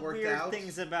it of all the worked weird out.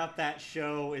 things about that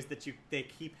show is that they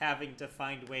keep having to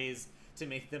find ways to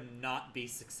make them not be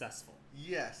successful.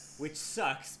 Yes. Which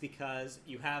sucks because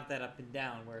you have that up and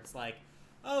down where it's like,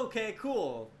 okay,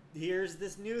 cool, here's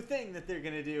this new thing that they're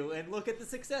going to do, and look at the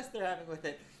success they're having with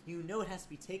it. You know it has to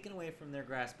be taken away from their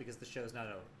grasp because the show's not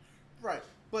over. Right.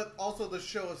 But also the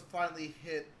show has finally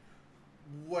hit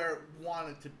where it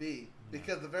wanted to be.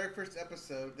 Because the very first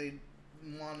episode, they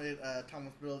wanted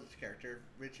Thomas Middleditch's character,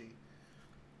 Richard,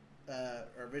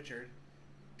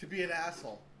 to be an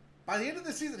asshole. By the end of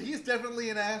the season, he is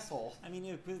definitely an asshole. I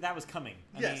mean, that was coming.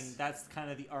 I mean, that's kind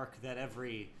of the arc that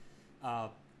every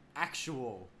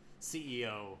actual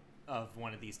CEO of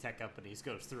one of these tech companies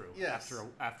goes through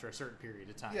after a certain period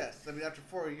of time. Yes, I mean, after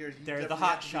 4 years, they're the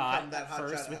hot shot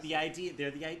first with the idea. They're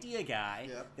the idea guy.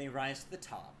 Yep. They rise to the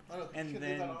top, and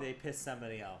then they piss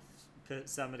somebody off,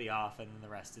 and then the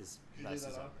rest is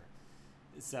over.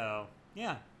 So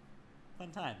yeah, fun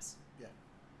times. Yeah.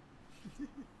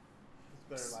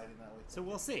 Better lighting that way. So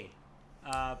we'll see.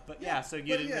 So you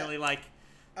didn't really like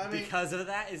because of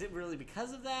that? Is it really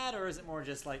because of that, or is it more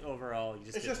just like overall you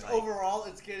just It's just like, overall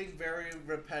it's getting very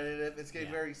repetitive. It's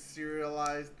getting very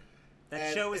serialized.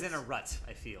 That show is in a rut,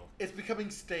 I feel. It's becoming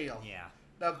stale. Yeah.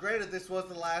 Now, granted, this was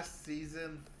the last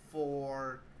season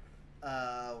for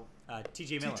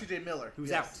T.J. Miller. T.J. Miller.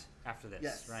 Who's out after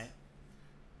this, right?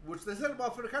 Which they set him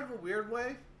off in a kind of a weird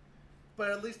way,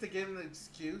 but at least they gave him an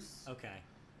excuse. Okay.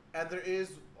 And there is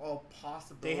a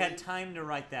possibility. They had time to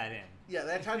write that in. Yeah,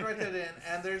 they had time to write that in,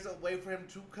 and there's a way for him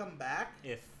to come back.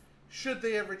 Should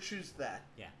they ever choose that.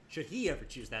 Yeah. Should he ever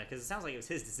choose that? Because it sounds like it was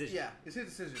his decision. Yeah, it's his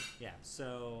decision. Yeah,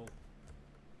 so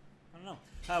I don't know.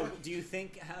 Do you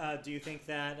think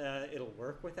that it'll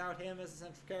work without him as a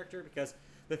central character? Because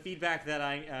the feedback that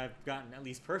I've gotten, at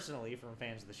least personally, from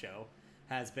fans of the show,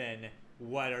 has been,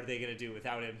 what are they going to do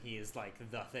without him? He is like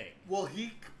the thing. Well,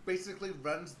 he basically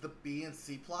runs the B and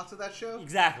C plots of that show.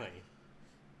 Exactly.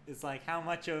 It's like, how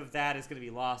much of that is going to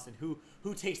be lost, and who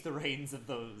takes the reins of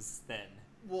those then?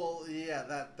 Well,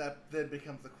 yeah, that then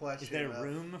becomes the question. Is there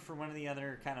room for one of the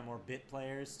other kind of more bit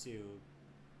players to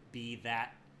be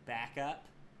that backup?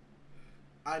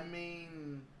 I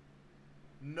mean,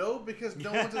 no, because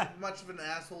no one's as much of an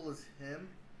asshole as him.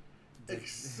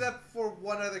 Except for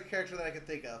one other character that I can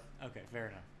think of. Okay, fair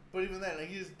enough. But even then,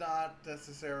 he's not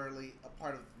necessarily a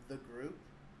part of the group.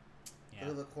 Yeah.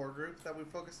 The core group that we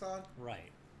focus on. Right.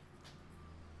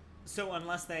 So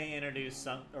unless they introduce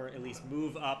or at least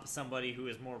move up somebody who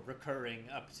is more recurring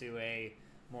up to a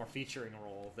more featuring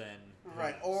role, then...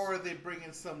 Right, or they bring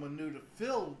in someone new to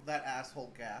fill that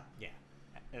asshole gap. Yeah.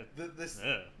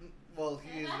 Well,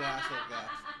 he is an asshole gap.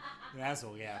 The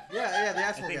asshole gap. Yeah, the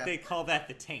asshole gap. I think they call that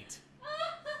the taint.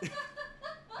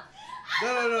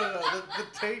 No. The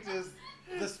taint is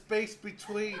the space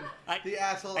between the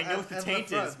asshole and the front. I know what the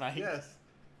taint is, Mike. Yes.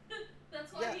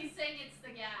 That's why he's saying it's the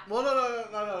gap. Well, no.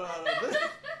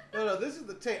 This is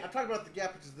the taint. I'm talking about the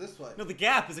gap, which is this way. No, the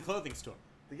Gap is a clothing store.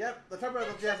 The Gap. Let's talk about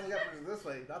the Jazzle Gap this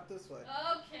way, not this way.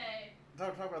 Okay.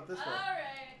 Talk about this way.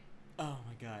 Alright. Oh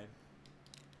my god.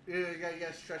 You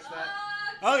gotta stretch that.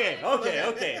 Okay.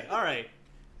 All right.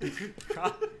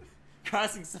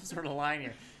 Crossing some sort of line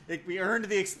here. Like, we earned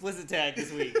the explicit tag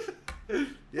this week.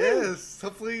 Yes.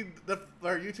 Hopefully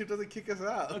our YouTube doesn't kick us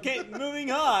out. Okay,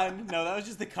 moving on. No, that was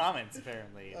just the comments,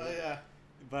 apparently. Oh, yeah.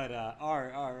 But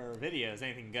our videos,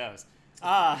 anything goes.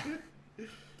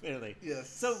 Clearly. Yes.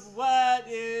 So what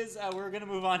is... we're going to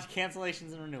move on to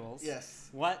cancellations and renewals. Yes.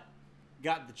 What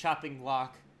got the chopping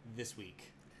block this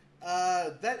week?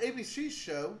 That ABC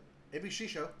show.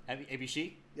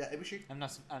 ABC? Yeah, ABC. I'm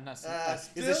not. Is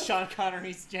Still? this Sean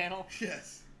Connery's channel?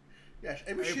 Yes. Yes,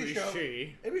 ABC show.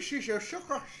 ABC show.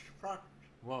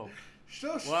 Whoa.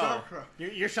 Still Whoa. star-crossed.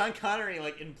 Your Sean Connery,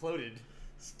 like, imploded.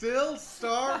 Still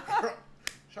star-crossed.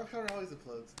 Sean Connery always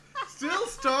implodes. Still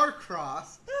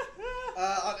star-crossed.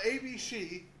 On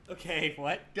ABC. Okay,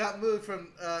 what? Got moved from,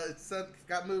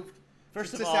 got moved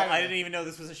First of to all, Saturday. I didn't even know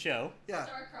this was a show. Yeah.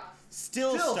 Star-crossed.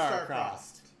 Still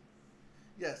star-crossed.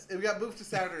 Yes, it got moved to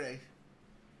Saturday.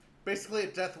 Basically, a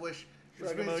death wish.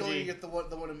 Which means only you get the one.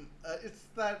 It's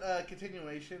that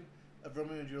continuation of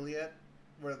Romeo and Juliet,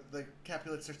 where the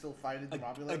Capulets are still fighting the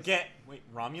Romulans. Again, wait,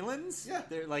 Romulans? Yeah.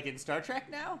 They're like in Star Trek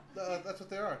now? That's what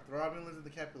they are. The Romulans and the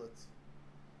Capulets.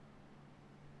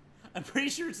 I'm pretty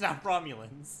sure it's not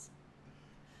Romulans.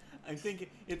 I think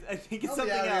it's Help something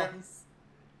me out here. else.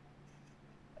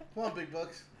 Come on, Big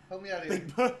Books. Help me out here.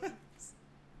 Big Books.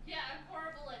 Yeah, I'm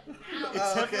horrible at now.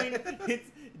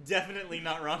 It's definitely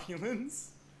not Romulans.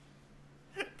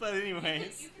 But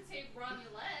anyways, You could say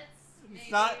Romulettes.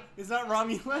 Maybe. It's not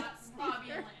Romulans. Not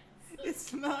Romulans.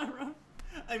 It's not Rom.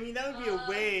 I mean, that would be a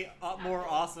way more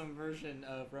awesome version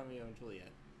of Romeo and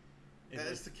Juliet.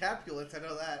 It's the Capulets, I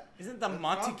know that. Isn't the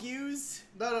Montagues?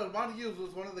 No, Montagues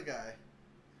was one of the guy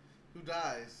who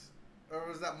dies. Or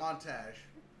was that Montage?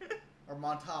 Or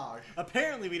Montage?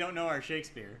 Apparently, we don't know our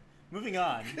Shakespeare. Moving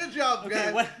on. Good job,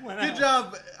 guys. What Good else?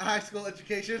 job, high school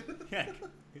education. Yeah,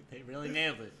 they really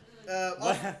nailed it.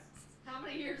 How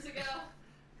many years ago?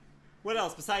 What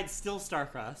else besides still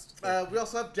Star-Crossed? We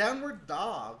also have Downward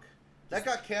Dog. That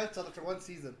got canceled after one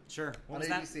season. Sure. What on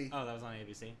was ABC. That? Oh, that was on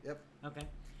ABC. Yep. Okay.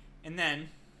 And then,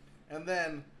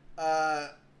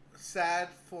 sad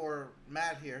for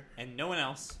Matt here, and no one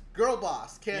else. Girl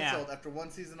Boss canceled after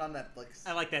one season on Netflix.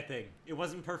 I like that thing. It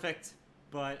wasn't perfect,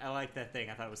 but I like that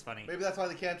thing. I thought it was funny. Maybe that's why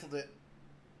they canceled it,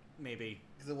 Maybe.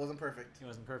 because it wasn't perfect. It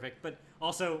wasn't perfect, but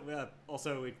also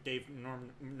it gave Norm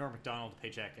Macdonald a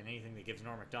paycheck, and anything that gives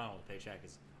Norm Macdonald a paycheck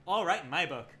is all right in my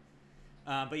book.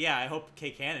 But yeah, I hope Kay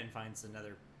Cannon finds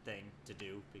another thing to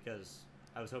do, because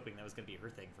I was hoping that was going to be her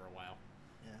thing for a while.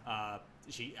 Yeah.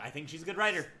 I think she's a good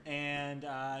writer, and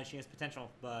she has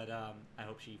potential, but I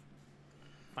hope she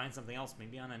finds something else,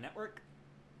 maybe on a network.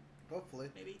 Hopefully.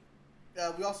 Maybe.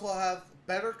 We also have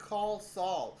Better Call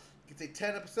Saul. It's a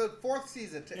 10-episode 4th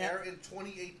season to air in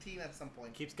 2018 at some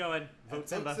point. Keeps going. Vote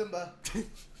Simba. Vote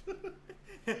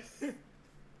Simba.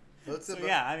 So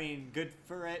yeah, I mean, good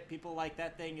for it. People like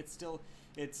that thing. It's still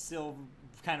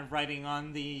kind of riding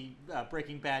on the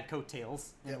Breaking Bad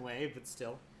coattails in a way, but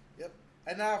still. Yep.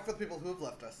 And now for the people who have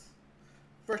left us.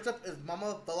 First up is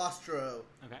Mama Balastro.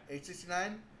 Okay. Age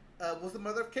 69. Was the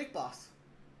mother of Cake Boss.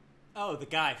 Oh, the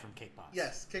guy from Cake Boss.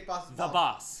 Yes, Cake Boss. The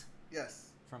boss. Yes.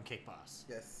 From Cake Boss.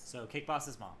 Yes. So Cake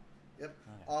Boss's mom. Yep.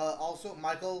 Okay. Also,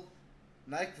 Michael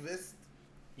Nyqvist.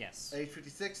 Yes. Age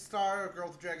 56 star, Girl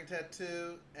with the Dragon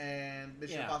Tattoo, and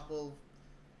Mission Impossible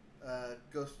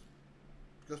Ghost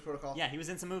Protocol. Yeah, he was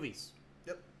in some movies.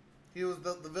 Yep. He was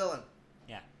the villain.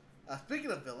 Yeah.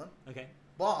 Speaking of villain, Okay.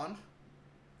 Bond.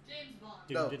 James Bond.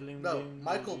 No,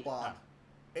 Michael Bond.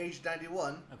 Age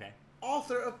 91. Okay.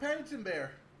 Author of Paddington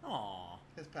Bear. Aww.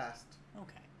 Has passed.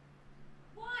 Okay.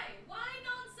 Why? Why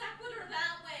non sequitur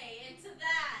that way into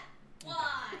that?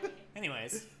 Why?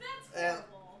 Anyways. That's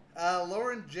horrible.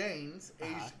 Lauren James,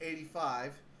 aged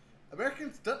 85.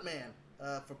 American Stuntman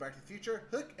for Back to the Future,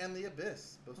 Hook, and The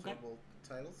Abyss. Both notable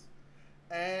titles.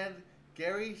 And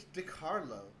Gary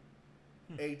DiCarlo,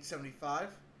 age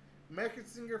 75. American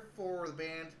singer for the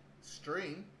band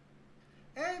Stream.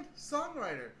 And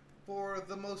songwriter for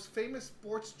the most famous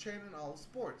sports chant in all of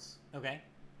sports. Okay.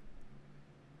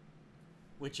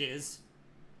 Which is?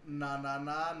 Na na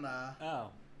na na.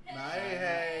 Oh.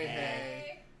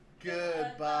 Hey.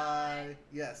 Goodbye.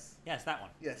 Yes. Yes, that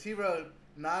one. Yes, he wrote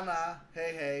Na Na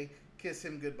Hey Kiss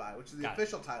Him Goodbye, which is the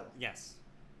official title. Yes.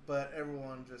 But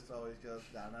everyone just always goes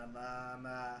na na na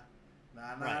na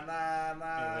Na na Right. na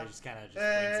na. Everybody just kind of just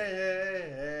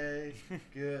Hey, hey,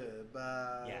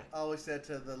 goodbye. Yeah. Always said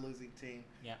to the losing team.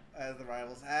 Yeah. As the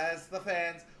rivals, as the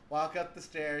fans walk up the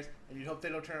stairs, and you hope they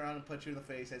don't turn around and punch you in the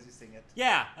face as you sing it.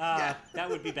 Yeah, Yeah. that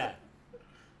would be bad.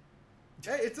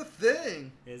 Hey, it's a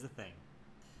thing. It is a thing.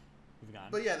 Moving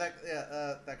on. But yeah, that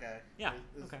guy. Yeah,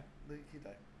 is- okay. He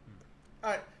died.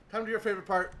 All right, time to your favorite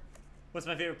part. What's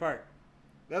my favorite part?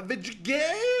 The video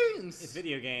games. It's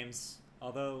video games.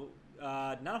 Although,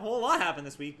 not a whole lot happened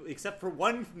this week, except for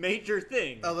one major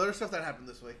thing. Oh, there's stuff that happened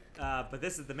this week. But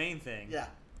this is the main thing. Yeah.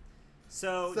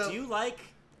 So So, do you like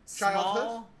childhood?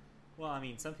 small... Well, I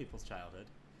mean, some people's childhood.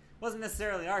 Wasn't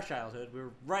necessarily our childhood. We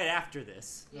were right after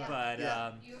this. Yeah. But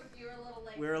Yeah. You were a little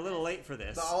late. we were a for little this. late for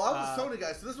this. No, I was a Sony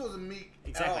guy, so this wasn't me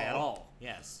Exactly, at all.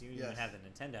 Yes, you didn't even Yes. have the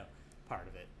Nintendo part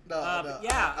of it. No, but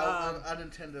yeah, a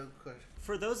Nintendo question.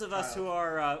 for those of us Child. who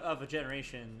are of a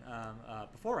generation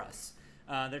before us,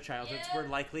 their childhoods Yeah. were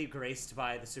likely graced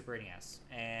by the Super NES.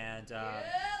 And Yep.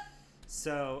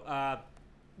 so,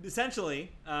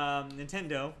 essentially,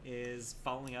 Nintendo is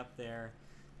following up their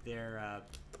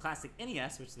classic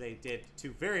NES, which they did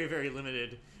to very, very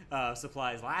limited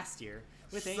supplies last year,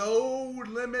 with So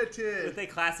limited. with a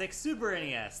classic Super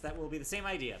NES. That will be the same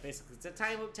idea. Basically, it's a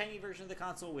tiny version of the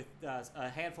console with a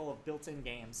handful of built-in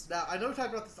games. Now, I know we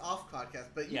talked about this off podcast,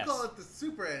 but you Yes. call it the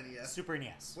Super NES, Super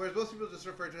NES. whereas most people just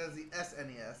refer to it as the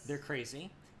SNES. They're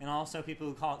crazy. And also, people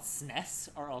who call it SNES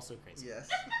are also crazy. Yes.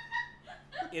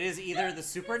 It is either the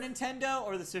Super Nintendo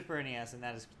or the Super NES, and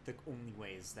that is the only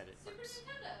ways that it Super works.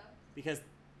 Nintendo. Because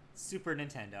Super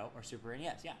Nintendo or Super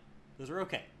NES, yeah, those are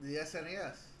okay. The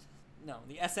SNES. No,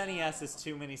 the SNES is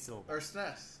too many syllables. Or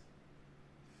SNES.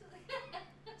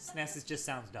 SNES just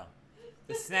sounds dumb.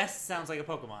 The SNES sounds like a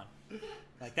Pokemon.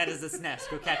 Like, that is the SNES.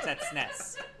 Go catch that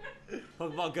SNES.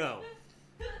 Pokeball Go.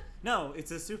 No, it's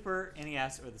the Super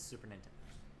NES or the Super Nintendo.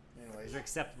 Anyways. These are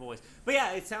acceptable ways. But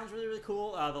yeah, it sounds really, really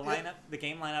cool. The Yep. lineup, the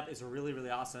game lineup is really, really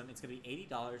awesome. It's going to be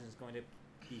 $80 and it's going to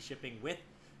be shipping with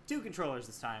 2 controllers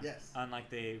this time. Yes. Unlike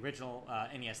the original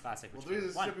NES Classic, Well, which the reason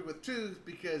was it's one. shipping with 2 is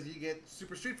because you get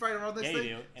Super Street Fighter on this Yeah, thing. you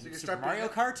do. So And you can Super start Mario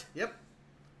picking Kart, Yep.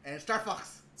 And Star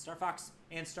Fox. Star Fox,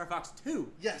 and Star Fox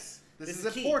 2. Yes. This This is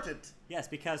is key. important. Yes,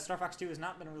 because Star Fox 2 has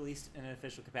not been released in an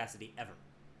official capacity ever.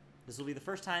 This will be the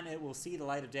first time it will see the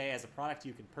light of day as a product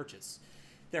you can purchase.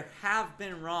 There have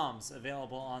been ROMs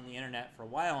available on the internet for a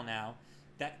while now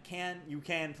that you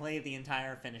can play the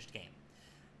entire finished game.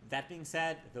 That being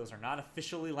said, those are not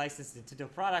officially licensed Nintendo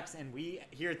products, and we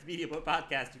here at the Media Boat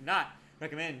Podcast do not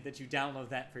recommend that you download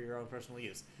that for your own personal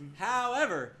use.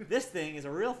 However, this thing is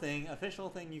a real thing, official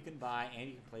thing you can buy, and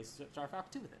you can play Star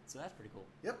Fox 2 with it, so that's pretty cool.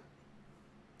 Yep.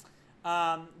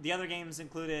 The other games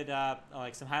included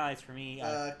like some highlights for me.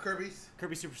 Kirby's.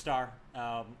 Kirby Superstar,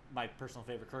 my personal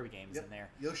favorite Kirby game, is Yep. in there.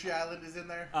 Yoshi Island is in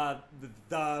there.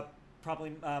 The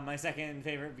probably my second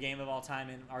favorite game of all time,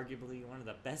 and arguably one of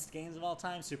the best games of all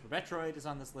time, Super Metroid, is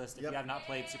on this list. If Yep. you have not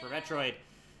played Super Metroid,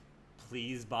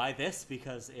 please buy this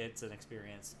because it's an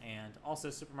experience. And also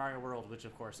Super Mario World, which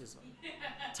of course is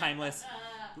timeless.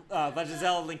 Legend of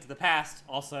Zelda: Link to the Past,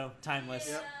 also timeless.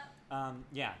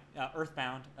 Yep.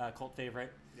 Earthbound, cult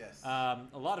favorite. Yes. A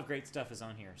lot of great stuff is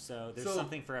on here, so there's So-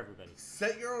 something for everybody.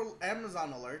 Set your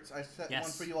Amazon alerts. I set Yes.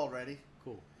 one for you already.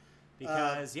 Cool.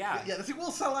 Because, Yeah, this thing will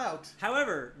sell out.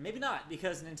 However, maybe not,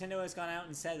 because Nintendo has gone out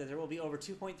and said that there will be over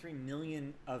 2.3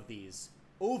 million of these.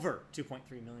 Over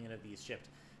 2.3 million of these shipped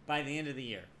by the end of the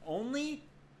year. Only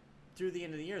through the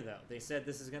end of the year, though. They said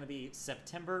this is going to be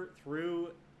September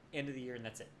through end of the year, and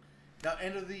that's it. Now,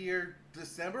 end of the year,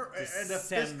 December, or end of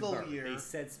fiscal December. year. They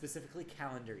said specifically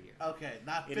calendar year. Okay,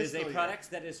 not It fiscal is a year. product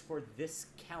that is for this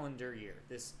calendar year,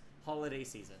 this holiday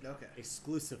season. Okay.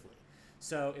 Exclusively.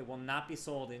 So it will not be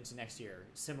sold into next year,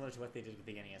 similar to what they did with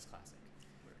the NES Classic.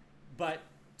 But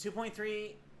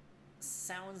 2.3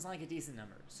 sounds like a decent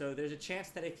number. So there's a chance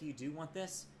that if you do want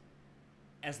this,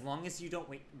 as long as you don't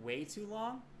wait way too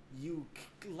long, you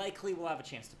likely will have a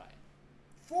chance to buy it.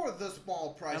 For the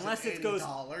small price Unless of it goes-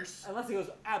 $80. Unless it goes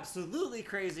absolutely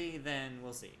crazy, then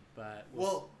we'll see. But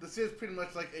Well, this is pretty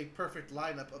much like a perfect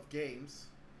lineup of games.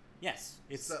 yes,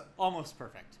 it's So- almost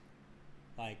perfect.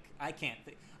 Like, I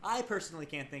personally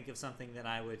can't think of something that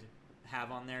I would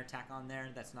have on there, tack on there,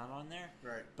 that's not on there.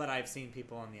 Right. But I've seen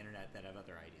people on the internet that have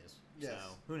other ideas. Yes.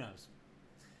 So, who knows?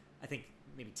 I think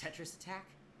maybe Tetris Attack?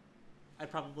 I'd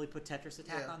probably put Tetris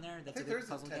Attack Yeah. on there. I That's a think good there's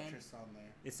puzzle a game. Tetris on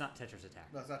there. It's not Tetris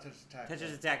Attack. No, it's not Tetris Attack. Tetris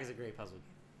no. Attack is a great puzzle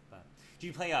game. But do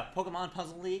you play Pokemon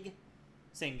Puzzle League?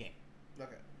 Same game.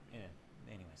 Okay. Yeah.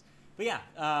 Anyways, but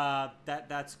yeah,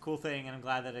 that's a cool thing, and I'm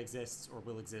glad that it exists or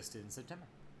will exist in September.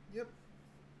 Yep.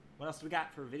 What else do we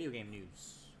got for video game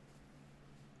news?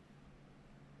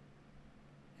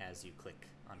 as you click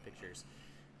on pictures.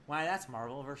 Why, that's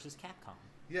Marvel versus Capcom.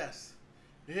 Yes.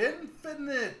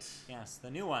 Infinite! Yes, the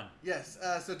new one. Yes,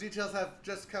 so details have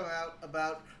just come out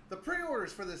about the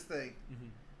pre-orders for this thing. Mm-hmm.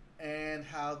 And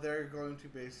how they're going to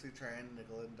basically try and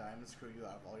nickel and dime and screw you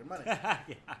out of all your money. Yeah.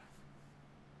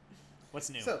 What's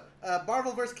new? So,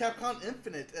 Marvel vs. Capcom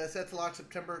Infinite set to launch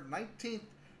September 19th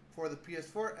for the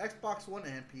PS4, Xbox One,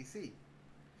 and PC.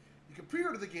 You can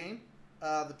pre-order the game,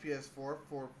 the PS4,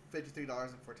 for $53.14.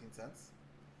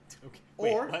 Okay.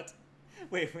 Wait, Or what?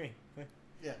 Wait.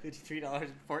 Yeah.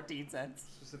 $53.14.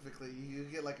 Specifically, you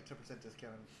get like a 10%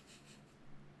 discount.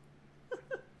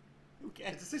 Okay.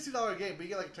 It's a $60 game, but you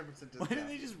get like a 10% discount. Why didn't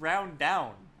they just round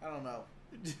down? I don't know.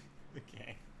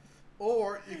 Okay.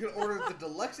 Or you can order the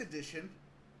deluxe edition,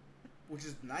 which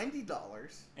is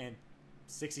 $90. And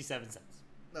 67 cents.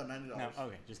 No, $90. No,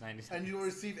 okay, just 90 cents. And you will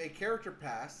receive a character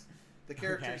pass, the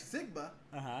character Okay. Sigma,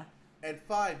 Uh-huh. and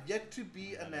 5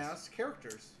 yet-to-be That announced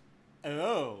characters,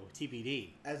 Oh,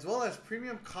 TBD. as well as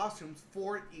premium costumes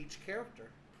for each character.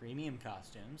 Premium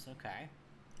costumes, okay.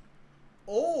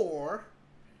 Or,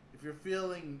 if you're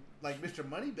feeling like Mr.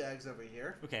 Moneybags over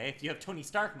here, Okay, if you have Tony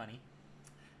Stark money.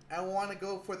 and want to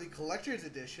go for the collector's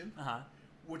edition, Uh-huh.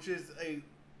 which is a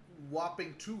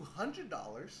whopping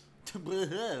 $200,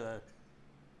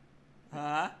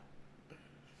 Huh?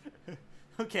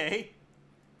 Okay.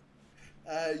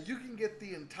 you can get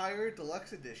the entire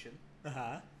deluxe edition,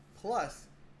 Uh-huh. plus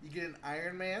you get an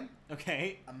Iron Man,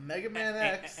 Okay. a Mega Man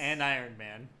X, And Iron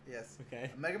Man. yes,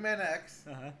 Okay. a Mega Man X,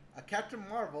 Uh-huh. a Captain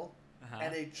Marvel, Uh-huh.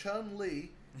 and a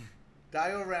Chun-Li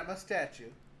diorama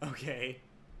statue. Okay.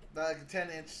 Like a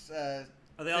 10-inch.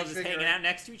 Are they all just hanging out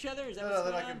next to each other? Is that what's No,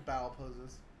 they're going like on? in battle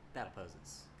poses. Battle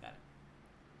poses. Got it.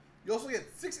 You also get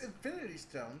 6 Infinity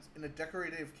Stones in a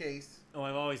decorative case Oh,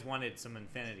 I've always wanted some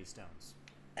Infinity Stones.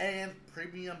 and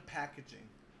premium packaging.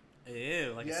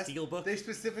 Ew, like Yes, a steelbook? They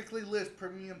specifically list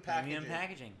premium packaging. Premium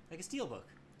packaging. Like a steelbook.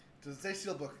 Doesn't say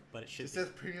steelbook. But it should It be. says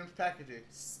premium packaging.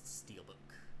 Steelbook.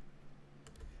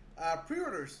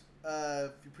 Pre-orders.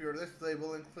 If you pre-order this, they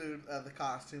will include the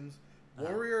costumes, Uh-huh.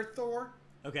 Warrior Thor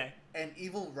Okay. and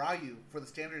Evil Ryu for the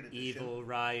standard edition. Evil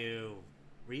Ryu.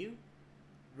 Ryu?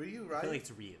 Ryu, I Ryu? feel like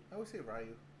it's Ryu. I always say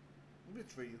Ryu. Maybe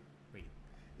it's Ryu. Ryu.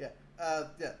 Yeah.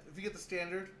 Yeah. If you get the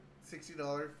standard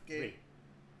 $60 game. Ryu.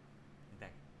 Okay.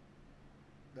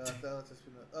 No, that's just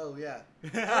oh yeah. No,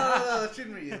 that's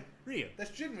Shinryu. Ryu.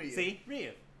 That's Shinryu. See?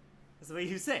 Ryu. That's the way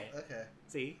you say it. Okay.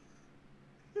 See?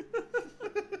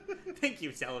 Thank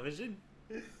you, television.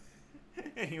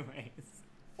 Anyways.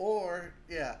 Or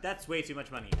yeah. That's way too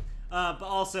much money. But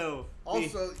also,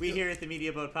 we here at the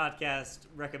Media Boat Podcast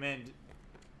recommend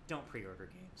don't pre-order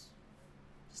games.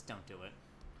 Just don't do it.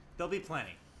 There'll be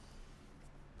plenty.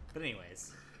 But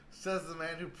anyways. Says the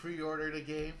man who pre-ordered a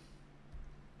game.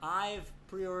 I've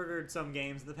pre-ordered some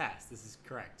games in the past. This is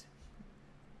correct.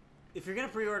 If you're going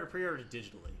to pre-order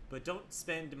digitally. But don't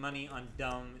spend money on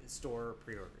dumb store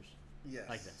pre-orders. Yes.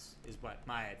 Like this is what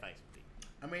my advice would be.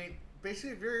 I mean,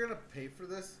 basically, if you're gonna pay for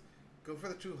this, go for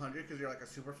the $200 because you're like a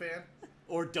super fan.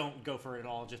 Or don't go for it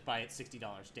all. Just buy it $60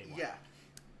 day one. Yeah.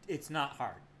 It's not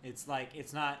hard. It's like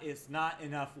it's not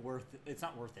enough worth. It's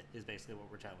not worth it. Is basically what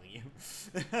we're telling you.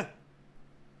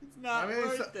 It's not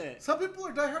worth it. Some people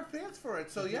are diehard fans for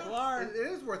it, so Some yeah, people are. it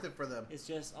is worth it for them. It's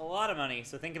just a lot of money.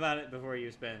 So think about it before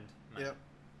you spend money. Yep.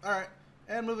 All right,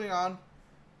 and moving on.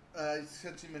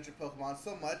 Since you mentioned Pokemon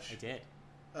so much, I did.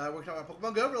 we're talking about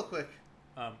Pokemon Go real quick.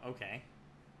 Okay.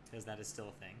 Because that is still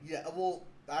a thing. Yeah, well,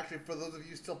 actually, for those of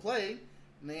you still playing,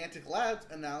 Niantic Labs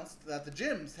announced that the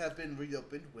gyms have been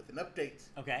reopened with an update.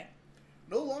 Okay.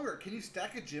 No longer can you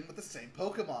stack a gym with the same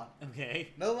Pokemon. Okay.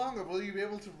 No longer will you be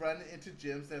able to run into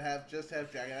gyms that have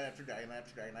Dragonite after Dragonite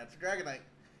after Dragonite after Dragonite.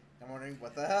 I'm wondering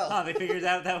what the hell. Oh, they figured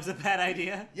out that was a bad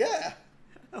idea? Yeah.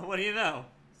 What do you know?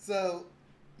 So,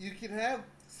 you can have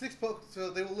 6 So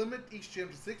they will limit each gym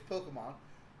to 6 Pokemon.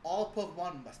 All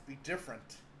Pokemon must be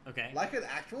different. Okay. Like an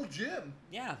actual gym.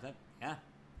 Yeah, that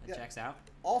checks out.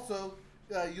 Also,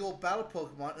 you'll battle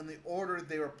Pokemon in the order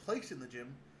they were placed in the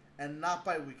gym, and not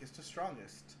by weakest to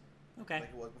strongest. Okay. Like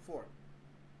it was before.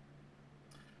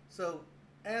 So,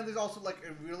 and there's also like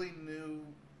a really new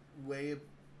way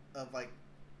of like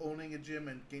owning a gym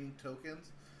and gaining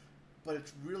tokens. But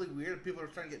it's really weird. People are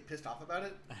starting to get pissed off about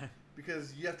it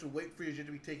because you have to wait for your gym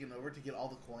to be taken over to get all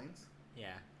the coins.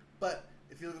 Yeah. But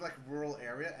if you live in like a rural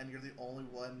area and you're the only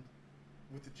one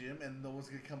with the gym and no one's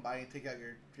gonna come by and take out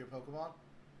your Pokemon,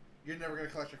 you're never gonna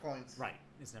collect your coins. Right.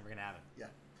 It's never gonna happen. Yeah.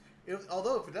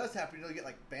 Although if it does happen, you'll get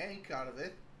like bank out of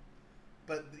it,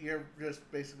 but you're just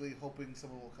basically hoping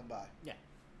someone will come by. Yeah.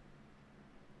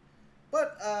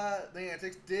 But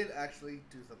Niantic did actually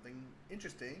do something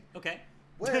interesting. Okay.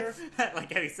 Where?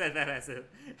 Like how he said that as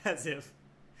if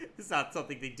it's not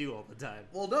something they do all the time.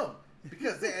 Well, no,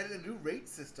 because they added a new rate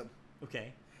system.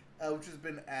 Okay. Which has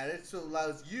been added, so it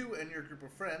allows you and your group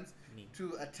of friends Neat.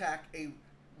 to attack a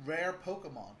rare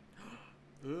Pokemon.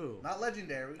 Ooh. Not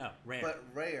legendary, rare. but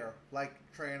rare, like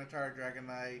Tyranitar,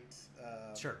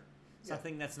 Dragonite. Sure.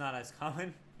 Something that's not as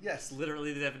common. Yes. It's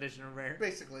literally the definition of rare.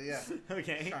 Basically, yeah.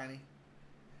 Okay. Shiny.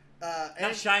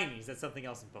 Not shinies. That's something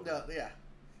else in Pokemon. No, yeah.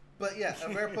 But yeah,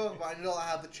 a rare Pokemon, you'll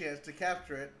have the chance to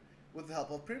capture it with the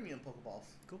help of premium Pokeballs.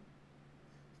 Cool.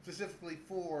 Specifically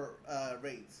for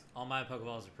raids. All my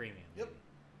Pokeballs are premium. Yep.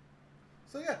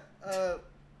 So yeah, I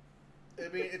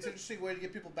mean, it's an interesting way to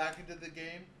get people back into the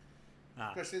game,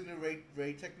 especially the new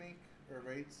raid technique or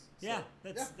raids. So, yeah,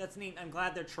 that's neat. I'm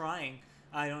glad they're trying.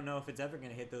 I don't know if it's ever going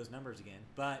to hit those numbers again,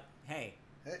 but hey,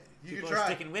 you people can try. are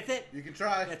sticking with it. You can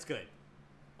try. That's good.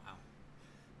 Wow.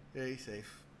 Yeah, you're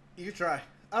safe. You can try.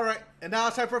 All right, and now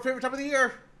it's time for our favorite time of the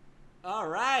year. All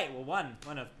right. Well,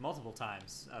 one of multiple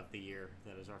times of the year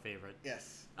that is our favorite.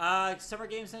 Yes. Summer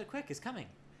Games Done Quick is coming.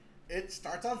 It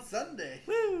starts on Sunday.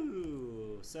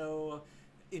 Woo! So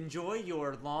enjoy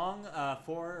your long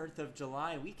 4th of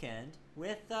July weekend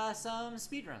with some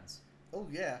speedruns. Oh,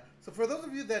 yeah. So for those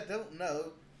of you that don't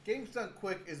know, Games Done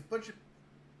Quick is a bunch of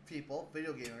people,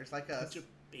 video gamers like us. Bunch of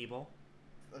people.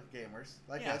 Gamers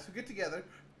like us who get together,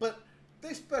 but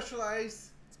they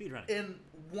specialize speedrunning in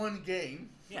one game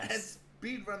and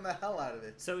speedrun the hell out of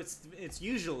it. So it's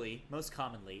usually, most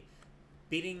commonly,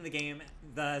 beating the game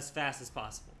as fast as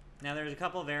possible. Now, there's a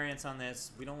couple of variants on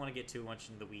this. We don't want to get too much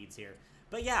into the weeds here.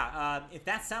 But yeah, if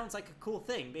that sounds like a cool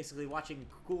thing, basically watching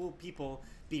cool people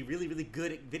be really, really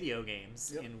good at video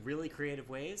games in really creative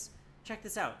ways, check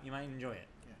this out. You might enjoy it.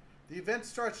 Yeah. The event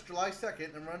starts July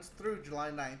 2nd and runs through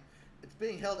July 9th. It's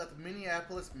being held at the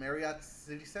Minneapolis Marriott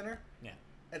City Center. Yeah.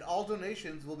 And all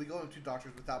donations will be going to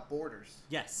Doctors Without Borders.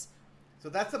 Yes. So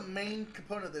that's the main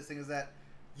component of this thing is that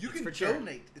you can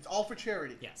donate. It's all for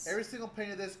charity. Yes. Every single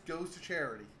penny of this goes to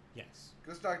charity. Yes.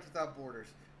 Goes to Doctors Without Borders.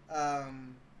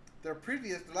 The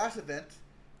last event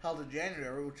held in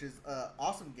January, which is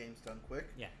Awesome Games Done Quick,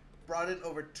 brought in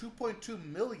over 2.2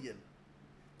 million.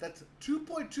 That's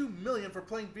 2.2 million for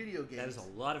playing video games. That is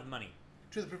a lot of money.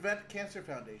 To the Prevent Cancer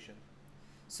Foundation.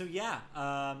 So yeah,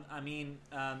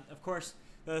 of course,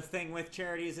 the thing with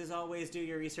charities is always do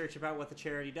your research about what the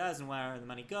charity does and where the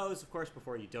money goes, of course,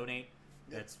 before you donate.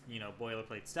 That's,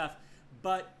 boilerplate stuff.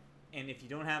 And if you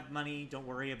don't have money, don't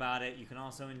worry about it. You can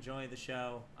also enjoy the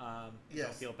show.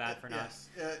 Don't feel bad for not.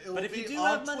 But if you do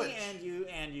have money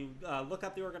and you look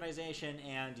up the organization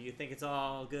and you think it's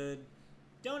all good,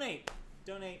 donate.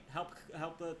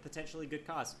 Help a potentially good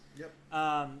cause. Yep.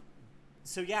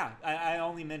 So yeah, I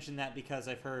only mention that because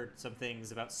I've heard some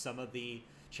things about some of the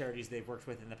charities they've worked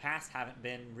with in the past haven't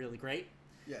been really great.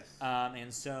 Yes.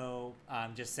 And so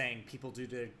I'm just saying people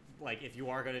if you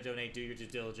are going to donate, do your due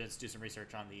diligence, do some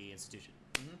research on the institution.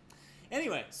 Mm-hmm.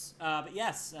 Anyways, but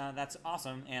yes, that's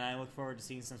awesome, and I look forward to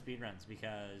seeing some speedruns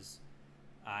because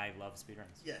I love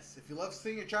speedruns. Yes, if you love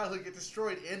seeing your childhood get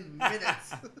destroyed in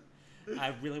minutes.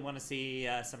 I really want to see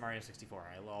some Mario 64.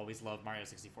 I always love Mario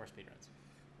 64 speedruns.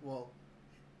 Well,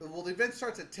 the event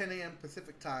starts at 10 a.m.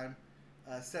 Pacific time,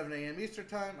 7 a.m. Eastern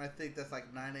time. I think that's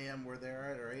like 9 a.m. where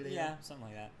they're at, or 8 a.m. Yeah, something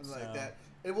like that. Something like that.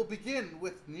 It will begin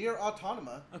with Nier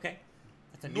Automata. Okay.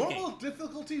 That's a new Normal game.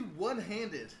 difficulty,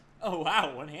 one-handed. Oh,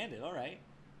 wow. One-handed. All right.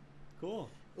 Cool.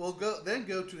 We'll go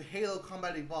to Halo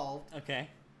Combat Evolved. Okay.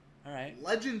 All right.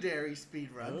 Legendary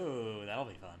speedrun. Ooh, that'll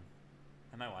be fun.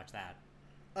 I might watch that.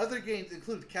 Other games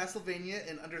include Castlevania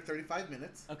in under 35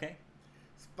 minutes. Okay.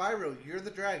 Spyro, You're the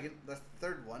Dragon. That's the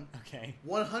third one. Okay.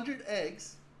 100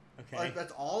 eggs. Okay.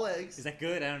 That's all eggs. Is that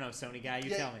good? I don't know, Sony guy. You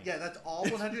tell me. Yeah, that's all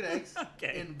 100 eggs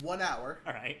in 1 hour.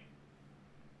 All right.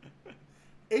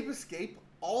 Ape Escape,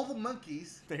 All the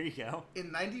Monkeys. There you go.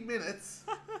 In 90 minutes.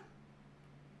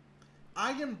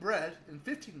 I Am Bread in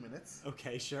 15 minutes.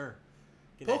 Okay, sure.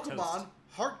 Get Pokemon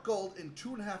Heart Gold in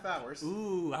 2.5 hours.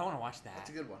 Ooh, I want to watch that. That's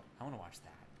a good one. I want to watch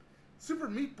that. Super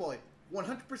Meat Boy,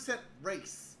 100%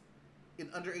 race in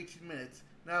under 18 minutes.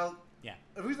 Now,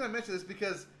 the reason I mention this is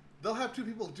because they'll have two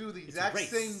people do the exact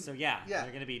same. So they're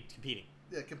going to be competing.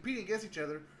 Yeah, competing against each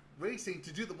other, racing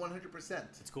to do the 100%.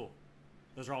 It's cool.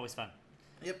 Those are always fun.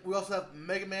 Yep. We also have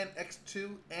Mega Man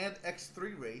X2 and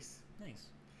X3 race. Nice.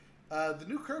 The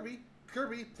new Kirby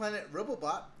Planet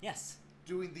Robobot. Yes.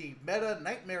 Doing the Meta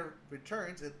Nightmare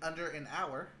Returns in under an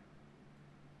hour.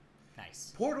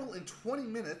 Nice. Portal in 20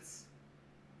 minutes.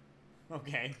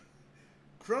 Okay.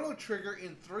 Chrono Trigger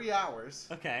in 3 hours.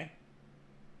 Okay.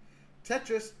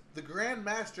 Tetris, the Grand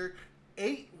Master,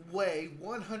 8-way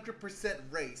 100%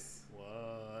 race.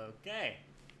 Whoa, okay.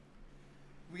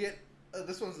 We get,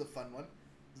 this one's a fun one.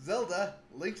 Zelda,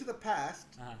 Link to the Past,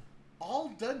 all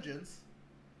dungeons,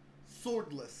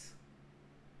 swordless.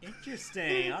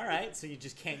 Interesting. All right, so you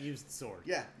just can't use the sword.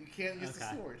 Yeah, you can't use the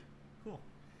sword. Cool.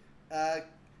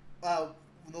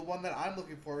 The one that I'm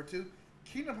looking forward to,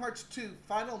 Kingdom Hearts 2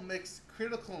 Final Mix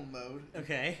Critical Mode.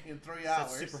 Okay. In 3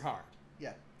 hours. So it's super hard.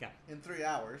 Yeah. Got it. In 3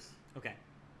 hours. Okay.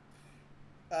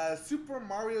 Super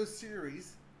Mario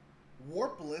Series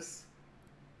Warpless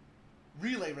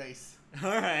Relay Race.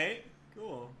 All right.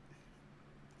 Cool.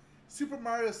 Super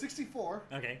Mario 64.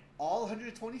 Okay. All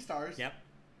 120 stars. Yep.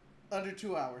 Under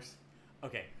 2 hours.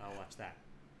 Okay, I'll watch that.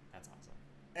 That's awesome.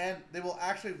 And they will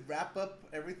actually wrap up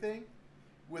everything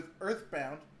with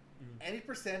Earthbound,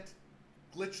 80%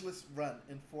 glitchless run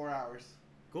in 4 hours.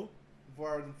 Cool. 4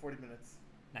 hours and 40 minutes.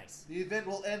 Nice. The event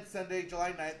will end Sunday,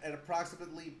 July 9th at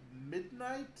approximately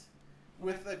midnight,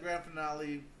 with a grand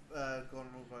finale going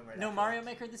right now. No Mario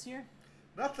Maker this year?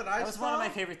 Not that I saw. That was one of my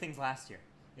favorite things last year.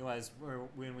 It was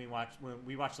when we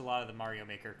watched a lot of the Mario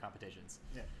Maker competitions.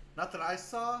 Yeah. Not that I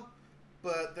saw,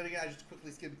 but then again, I just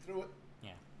quickly skimmed through it.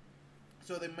 Yeah.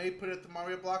 So they may put it at the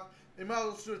Mario block. They might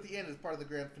also do it at the end as part of the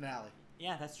grand finale.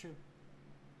 Yeah, that's true.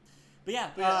 But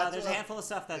yeah, there's a handful of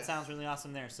stuff that sounds really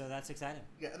awesome there, so that's exciting.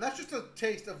 Yeah, and that's just a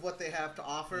taste of what they have to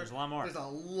offer. There's a lot more. There's a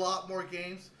lot more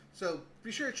games. So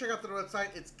be sure to check out their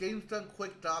website. It's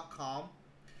gamesdonequick.com.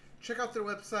 Check out their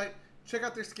website. Check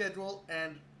out their schedule.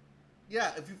 And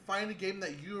yeah, if you find a game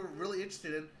that you're really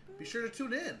interested in, be sure to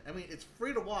tune in. I mean, it's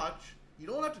free to watch. You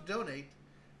don't have to donate,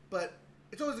 but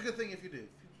it's always a good thing if you do.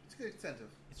 It's a good incentive.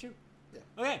 It's true. Yeah.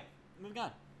 Okay, moving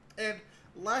on. And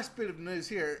last bit of news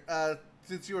here,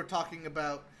 since you were talking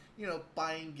about,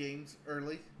 buying games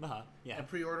early yeah. and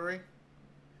pre-ordering,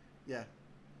 yeah,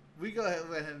 we go ahead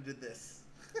and did this.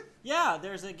 Yeah,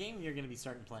 there's a game you're going to be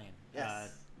starting playing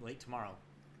late tomorrow.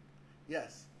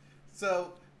 Yes.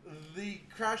 So, the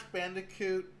Crash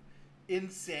Bandicoot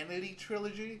Insanity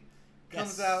Trilogy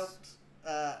comes out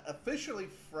officially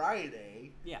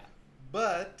Friday. Yeah.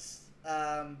 But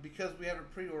because we have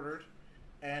it pre-ordered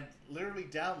and literally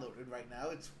downloaded right now,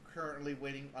 it's currently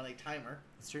waiting on a timer.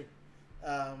 It's true.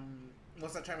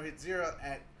 Once that timer hits 0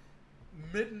 at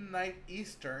midnight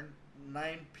Eastern,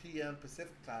 9 p.m.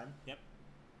 Pacific time. Yep.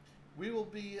 We will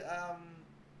be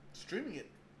streaming it.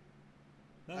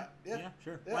 Yeah,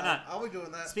 sure. Yeah, Why not? I'll be doing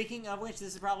that. Speaking of which,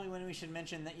 this is probably when we should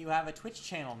mention that you have a Twitch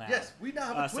channel now. Yes, we now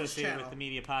have a Twitch associated channel. with the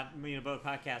Media Boat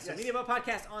Podcast. Yes. So Media Boat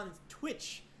Podcast on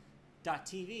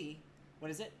Twitch.tv.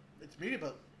 What is it? It's Media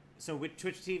Boat. So with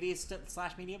Twitch TV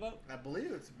 / Media Boat? I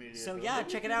believe it's Media Boat. So yeah,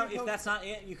 check it out. If that's not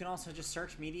it, you can also just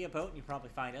search Media Boat and you'll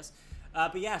probably find us.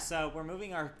 But yeah, so we're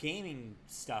moving our gaming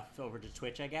stuff over to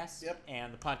Twitch, I guess. Yep.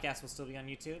 And the podcast will still be on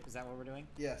YouTube. Is that what we're doing?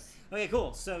 Yes. Okay,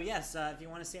 cool. So yes, if you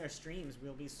want to see our streams,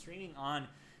 we'll be streaming on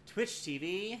Twitch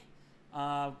TV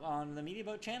on the Media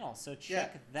Boat channel. So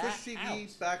check that out. Twitch TV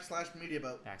 /Media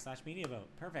Boat. /Media Boat.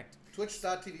 Perfect.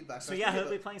 Twitch.tv / So yeah, he'll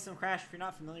be playing some Crash. If you're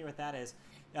not familiar with that is,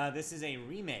 this is a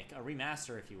remake, a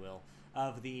remaster, if you will,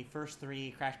 of the first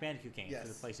 3 Crash Bandicoot games for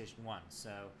the PlayStation 1.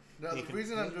 So the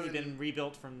reason I'm doing been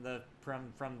rebuilt from the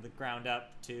ground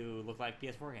up to look like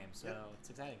PS4 games. So it's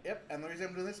exciting. Yep, and the reason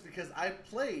I'm doing this is because I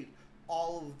played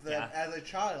all of them as a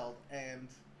child, and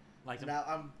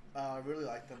now I really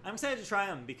like them. I'm excited to try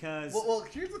them because... Well,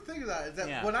 here's the thing about it, is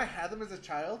that when I had them as a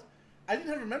child, I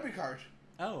didn't have a memory card.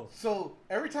 Oh. So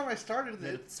every time I started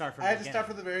it, I had to start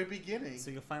from the very beginning.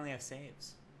 So you'll finally have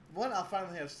saves. One, I'll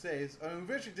finally have saves. I mean, we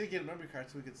eventually did get a memory card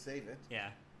so we could save it. Yeah.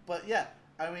 But yeah,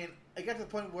 I mean, I got to the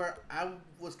point where I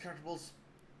was comfortable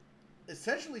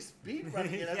essentially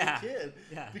speedrunning it as a kid.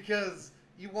 Yeah. Because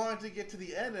you wanted to get to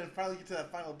the end and finally get to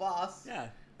that final boss. Yeah.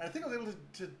 And I think I was able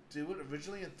to do it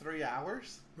originally in 3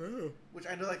 hours. Ooh. Which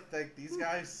I know like these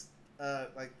guys,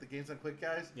 like the Games Done Quick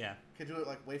guys, can do it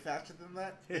like way faster than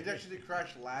that. They actually did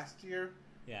Crash last year.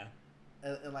 Yeah.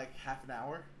 In like half an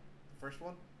hour, the first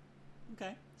one.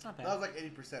 Okay, it's not bad. That was like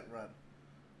 80% run.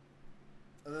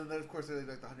 And then of course there's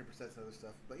like the 100% and other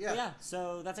stuff. But yeah. Yeah,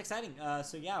 so that's exciting.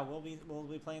 So yeah, we'll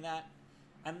be playing that.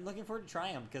 I'm looking forward to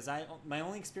trying them because my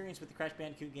only experience with the Crash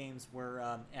Bandicoot games were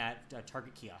at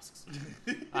Target kiosks.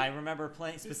 I remember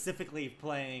specifically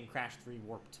playing Crash 3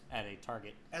 Warped at a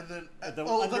Target. And then the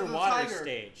underwater the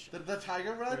stage. The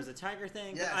tiger run? There was a tiger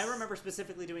thing. Yes. But I remember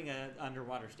specifically doing an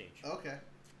underwater stage. Okay.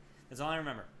 That's all I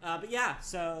remember. But yeah,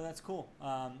 so that's cool.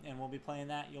 And we'll be playing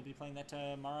that. You'll be playing that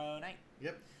tomorrow night.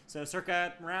 Yep. So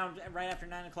circa around right after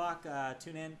 9 o'clock,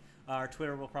 tune in. Our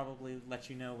Twitter will probably let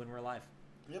you know when we're live.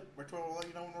 Yep, our Twitter will let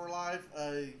you know when we're live.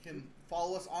 You can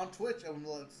follow us on Twitch, and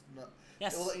we'll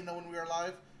let you know when we are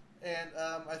live. And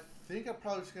I think I'm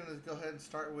probably just going to go ahead and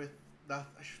start with... I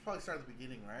should probably start at the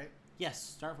beginning, right? Yes,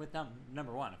 start with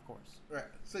number 1, of course. Right.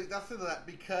 So that's that.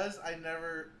 Because we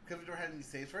never had any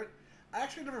saves for it, I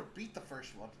actually never beat the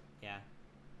first one. Yeah.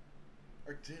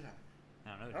 Or did I?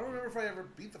 I don't know. I don't remember if I ever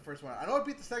beat the first one. I know I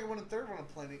beat the second one and third one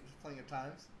playing at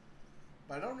times.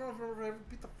 But I don't know if I ever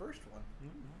beat the first one.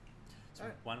 Mm-hmm. So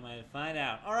one way to find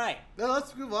out. All right. Now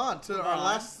let's move on to our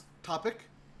last topic.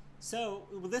 So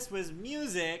this was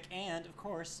music, and of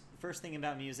course, the first thing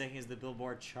about music is the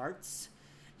Billboard charts.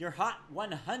 Your Hot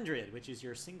 100, which is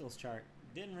your singles chart,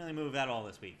 didn't really move at all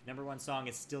this week. Number 1 song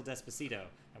is still Despacito.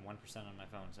 I'm 1% on my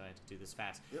phone, so I had to do this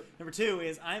fast. Yep. Number 2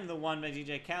 is I'm the One by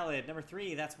DJ Khaled. Number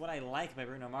 3, That's What I Like by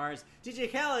Bruno Mars.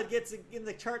 DJ Khaled gets in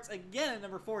the charts again at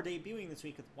number 4, debuting this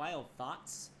week with Wild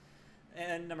Thoughts.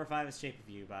 And number 5 is Shape of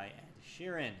You by Ed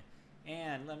Sheeran.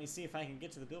 And let me see if I can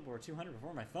get to the Billboard 200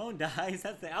 before my phone dies.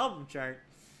 That's the album chart.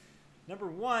 Number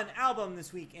 1 album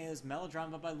this week is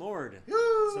Melodrama by Lorde.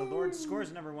 Woo! So Lorde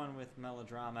scores number 1 with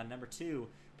Melodrama. Number 2,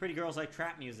 Pretty Girls Like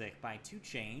Trap Music by 2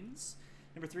 Chainz.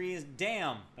 Number 3 is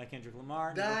Damn by Kendrick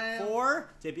Lamar. Damn. Number 4,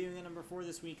 debuting at number 4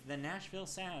 this week, The Nashville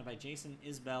Sound by Jason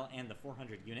Isbell and the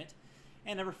 400 Unit.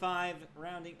 And number 5,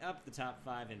 rounding up the top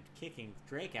 5 and kicking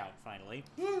Drake out finally,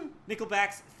 Woo!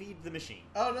 Nickelback's Feed the Machine.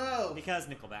 Oh no! Because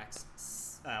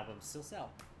Nickelback's albums still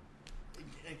sell.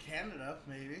 In Canada,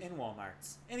 maybe. In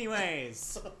Walmarts.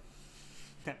 Anyways.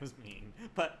 That was mean,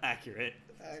 but accurate.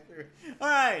 Accurate.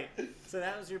 Alright, so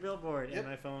that was your Billboard, Yep. and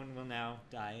my phone will now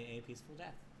die a peaceful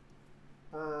death.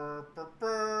 Brr, brr,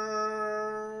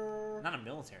 brr. Not a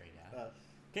military death.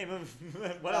 Okay, move.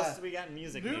 What else do we got in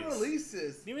music New news?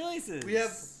 releases. New releases. We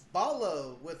have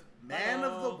Balo with Man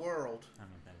of Balo. the World. I don't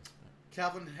know what that is.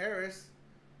 Calvin Harris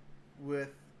with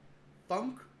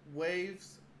Funk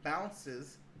Waves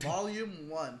Bounces Volume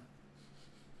 1.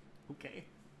 Okay.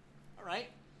 Alright.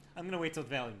 I'm going to wait till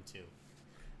Volume 2. I'm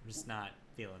just not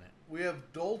feeling it. We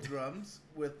have Doldrums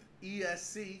with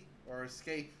ESC or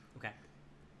Escape. Okay.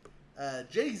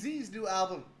 Jay-Z's new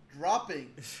album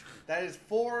dropping. That is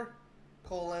 4:44.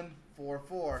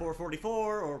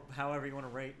 444, or however you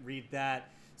want to read that.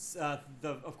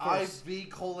 Of course,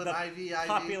 IV:IV.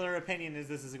 Popular opinion is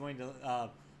this is going to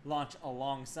launch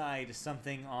alongside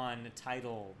something on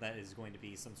Tidal that is going to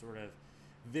be some sort of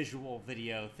visual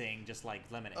video thing, just like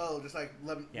Lemonade. Oh, just like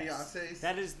Yes. Beyonce's?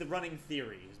 That is the running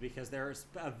theory, is because there's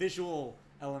a visual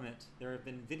element. There have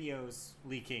been videos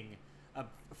leaking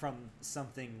from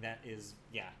something that is,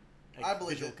 I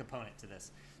believe visual it. component to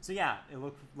this. So yeah,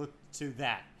 look to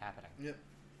that happening. Yep.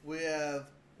 We have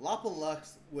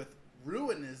Lapalux with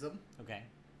Ruinism. Okay.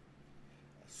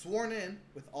 Sworn In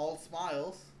with All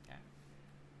Smiles. Okay.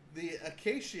 The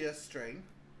Acacia String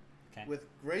Okay. with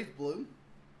Grave Bloom.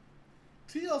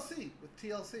 TLC with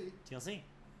TLC. TLC.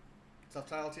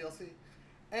 Subtitle TLC.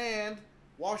 And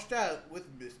Washed Out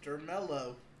with Mr.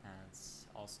 Mellow. That's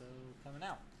also coming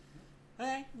out.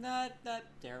 Okay, not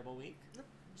terrible week. Yep.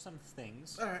 Some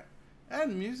things. Alright.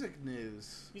 And music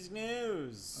news. Music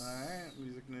news. Alright,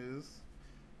 music news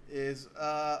is,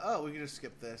 we can just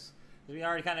skip this. We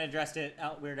already kind of addressed it.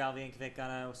 Weird Al Yankovic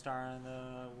gonna star on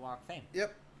the Walk of Fame.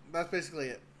 Yep, that's basically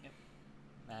it. Yep.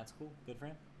 That's cool. Good for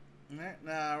him. Alright,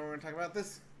 now we're going to talk about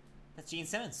this. That's Gene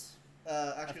Simmons.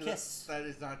 Actually, Of Kiss. that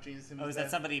is not Gene Simmons. Oh, is that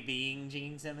somebody being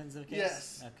Gene Simmons of Kiss?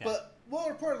 Yes. Okay. But more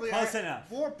importantly, Close enough.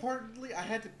 More importantly, I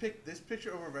had to pick this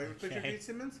picture over a regular picture of Okay. Gene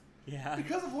Simmons Yeah.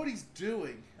 because of what he's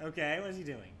doing. Okay, what is he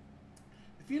doing?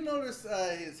 If you notice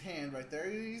his hand right there,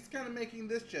 he's kind of making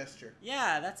this gesture.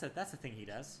 Yeah, that's a thing he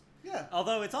does. Yeah.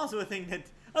 Although it's also a thing that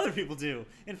other people do.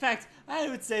 In fact, I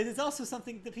would say it's also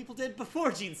something that people did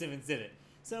before Gene Simmons did it.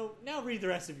 So now read the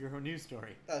rest of your news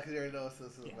story. Because you already know what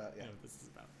this is about. I Yeah. know what this is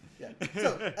about. Yeah.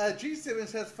 So, Gene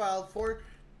Simmons has filed for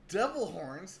devil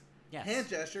horns Yes. hand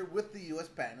gesture with the U.S.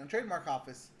 Patent and Trademark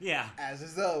Office Yeah. as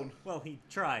his own. Well, he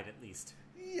tried at least.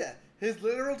 Yeah. His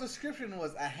literal description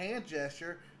was a hand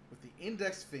gesture with the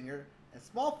index finger and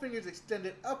small fingers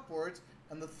extended upwards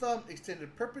and the thumb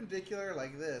extended perpendicular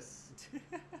like this.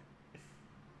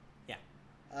 Yeah.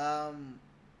 A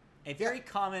A very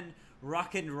common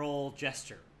rock and roll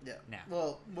gesture. Yeah. Now.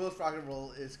 Well, most rock and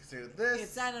roll is considered this.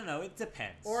 It's, I don't know, it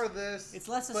depends. Or this. It's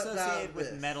less but not associated with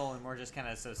this. metal and more just kind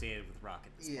of associated with rock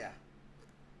at this point. Yeah.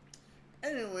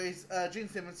 Anyways, Gene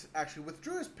Simmons actually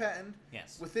withdrew his patent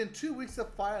Yes. within 2 weeks of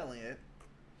filing it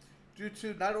due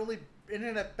to not only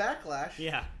internet backlash,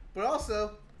 Yeah. but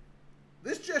also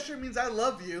this gesture means I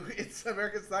love you. It's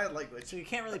American Sign Language. So you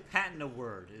can't really patent a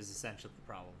word is essentially the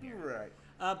problem here. Right.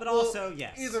 But Well, also,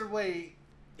 yes. Either way,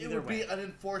 it Either would be way.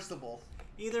 unenforceable.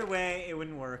 Either way, it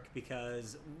wouldn't work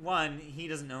because, one, he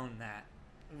doesn't own that.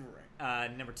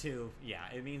 Right. Number 2,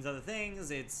 yeah, it means other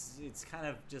things. It's kind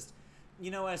of just,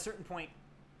 at a certain point,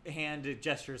 hand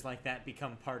gestures like that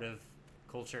become part of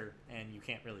culture, and you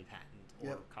can't really patent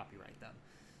or copyright them.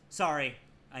 Sorry,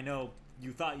 I know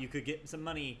you thought you could get some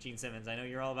money, Gene Simmons. I know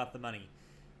you're all about the money,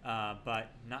 but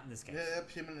not in this case. Yep,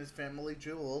 him and his family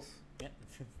jewels. Yeah,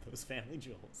 those family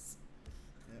jewels.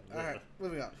 Yeah. All right,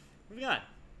 moving on.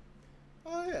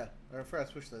 Oh yeah, our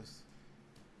first wish list.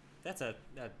 That's a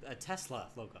Tesla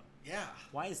logo. Yeah.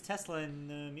 Why is Tesla in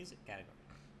the music category?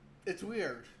 It's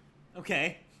weird.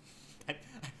 Okay.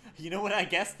 You know what? I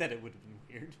guessed that it would have been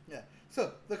weird. Yeah.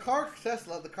 So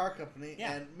Tesla, the car company,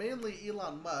 and mainly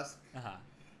Elon Musk,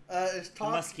 is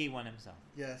talking. The Musky one himself.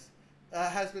 Yes,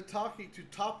 has been talking to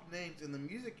top names in the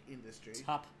music industry.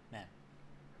 Top men.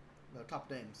 No, top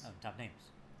names. Oh, top names.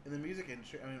 In the music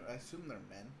industry, I mean, I assume they're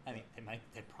men. I mean,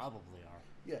 they probably are.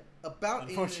 Yeah, about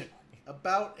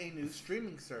a new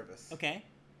streaming service. Okay.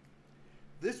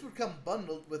 This would come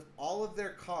bundled with all of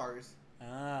their cars.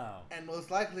 Oh. And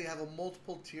most likely have a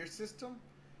multiple tier system,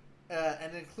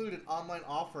 and include an online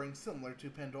offering similar to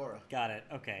Pandora. Got it.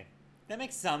 Okay. That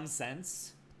makes some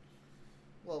sense.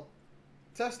 Well,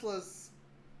 Tesla's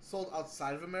sold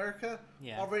outside of America.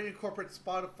 Yeah. Already incorporate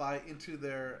Spotify into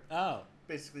their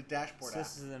basically dashboard app.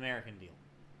 This is an American deal.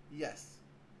 Yes.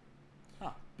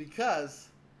 Huh. Because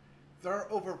there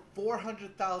are over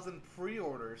 400,000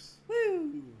 pre-orders.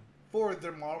 Woo! For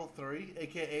their Model 3,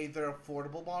 aka their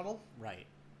affordable model. Right.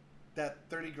 That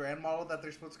 $30,000 model that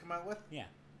they're supposed to come out with. Yeah.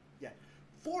 Yeah.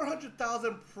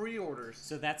 400,000 pre-orders.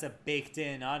 So that's a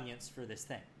baked-in audience for this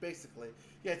thing. Basically.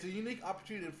 Yeah, it's a unique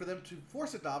opportunity for them to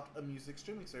force adopt a music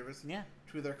streaming service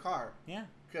to their car. Yeah.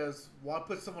 Because why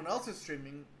put someone else's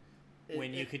streaming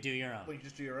when you could do your own? When you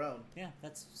just do your own. Yeah,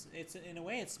 it's in a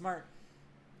way it's smart,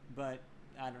 but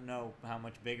I don't know how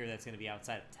much bigger that's going to be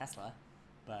outside of Tesla,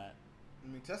 but I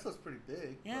mean, Tesla's pretty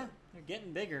big. Yeah, they're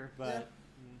getting bigger, but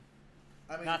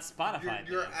I mean, not Spotify.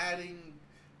 You're adding.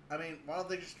 I mean, why don't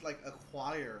they just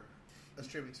acquire a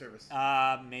streaming service?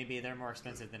 Maybe they're more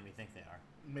expensive than we think they are.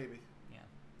 Maybe. Yeah,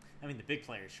 I mean the big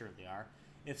players surely are.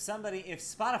 If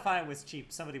Spotify was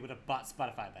cheap, somebody would have bought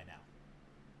Spotify by now.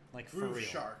 Like for real. Groove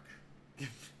Shark.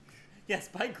 Yes,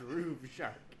 by Groove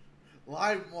Shark.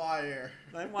 LimeWire.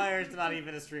 LimeWire is not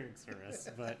even a streaming service,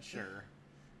 but sure.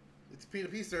 It's a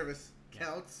P2P service.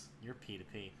 Counts. You're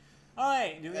P2P. All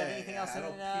right. Do we have anything else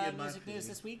in music news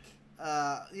this week?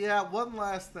 Yeah, one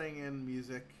last thing in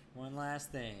music. One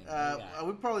last thing.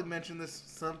 We probably mentioned this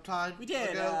sometime. We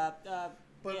did. Ago,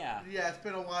 but yeah, it's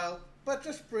been a while. But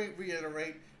just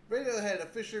reiterate, Radiohead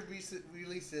officially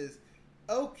releases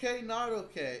OK Not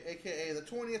OK, aka the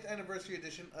 20th anniversary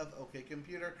edition of OK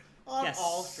Computer, on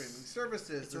all streaming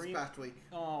services this past week.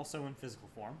 Also in physical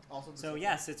form.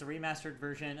 Yes, it's a remastered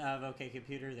version of OK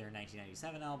Computer, their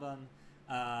 1997 album.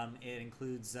 It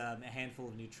includes a handful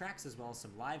of new tracks as well as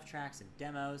some live tracks and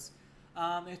demos.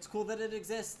 It's cool that it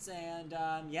exists, and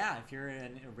if you're a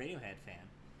Radiohead fan,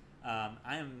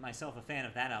 I am myself a fan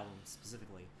of that album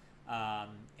specifically.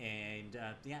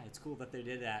 It's cool that they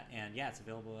did that, and it's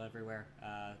available everywhere.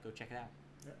 Go check it out.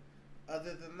 Yeah.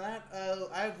 Other than that,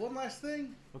 I have one last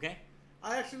thing. Okay.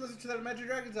 I actually listened to that Imagine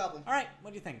Dragons album. All right,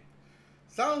 what do you think?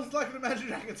 Sounds like an Imagine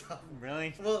Dragons album.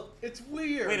 Really? Well, it's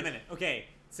weird. Wait a minute. Okay.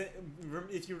 So,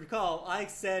 if you recall, I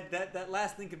said that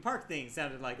last Linkin Park thing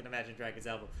sounded like an Imagine Dragons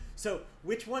album. So,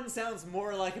 which one sounds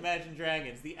more like Imagine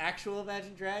Dragons? The actual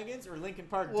Imagine Dragons or Linkin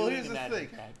Park doing Imagine Dragons?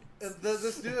 Well, here's the thing.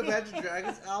 This new Imagine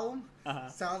Dragons album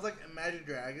sounds like Imagine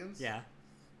Dragons. Yeah.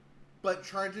 But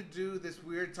trying to do this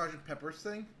weird Sgt. Pepper's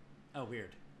thing. Oh,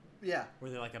 weird. Yeah. Were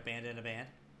they like a band in a band?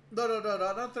 No,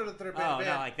 not their band. Oh,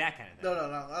 not like that kind of thing. No,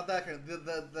 not that kind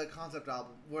of the concept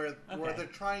album where they're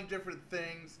trying different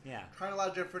things. Yeah. Trying a lot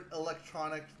of different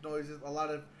electronic noises, a lot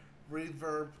of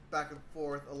reverb back and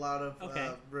forth, a lot of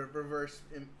reverse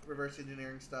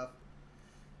engineering stuff.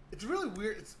 It's really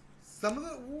weird. Some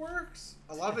of it works,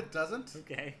 a lot of it doesn't.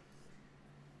 Okay.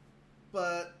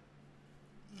 But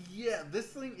yeah, this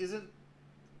thing isn't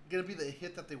gonna be the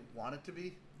hit that they want it to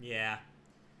be. Yeah.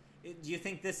 Do you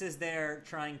think this is their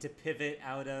trying to pivot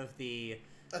out of the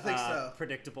I think so.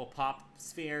 predictable pop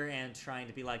sphere and trying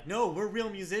to be like, no, we're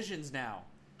real musicians now?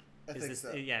 I think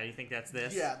so. Yeah, you think that's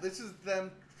this? Yeah, this is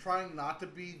them trying not to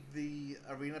be the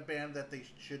arena band that they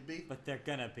should be. But they're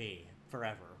gonna be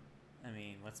forever. I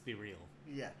mean, let's be real.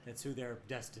 Yeah. That's who they're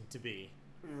destined to be.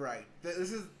 Right.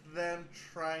 This is them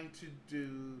trying to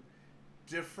do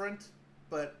different,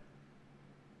 but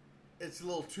it's a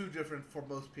little too different for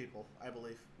most people, I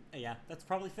believe. Yeah, that's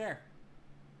probably fair.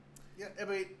 Yeah, I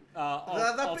mean,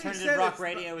 alternative rock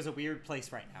radio is a weird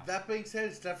place right now. That being said,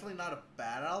 it's definitely not a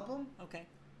bad album. Okay.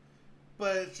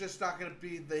 but it's just not going to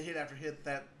be the hit after hit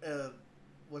that.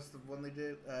 What's the one they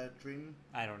did? Dream.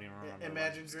 I don't even remember.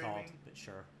 Imagine what it's Dreaming. Called, but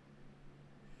sure.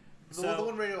 The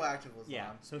one Radioactive was. Yeah.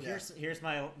 On. So here's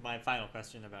my final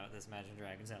question about this Imagine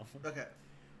Dragons album. Okay.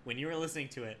 When you were listening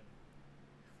to it,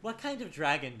 what kind of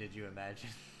dragon did you imagine?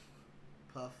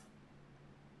 Puff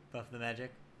the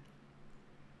Magic.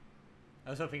 I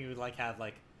was hoping you would have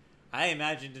I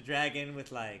imagined a dragon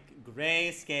with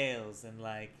gray scales and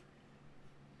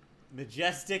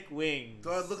majestic wings.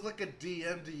 Do I look like a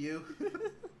DM to you?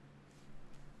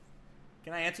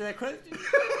 Can I answer that question?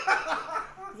 I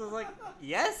was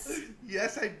yes.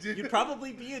 Yes, I do. You'd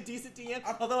probably be a decent DM,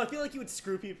 although I feel like you would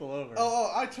screw people over.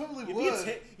 Oh, I totally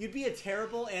would. You'd be a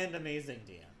terrible and amazing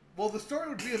DM. Well, the story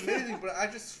would be amazing, but I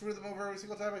just screw them over every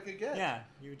single time I could get. Yeah,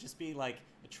 you would just be a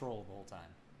troll the whole time.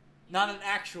 Not an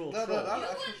actual troll. You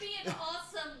would be an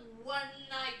awesome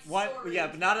one-night story. Yeah,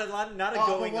 but not a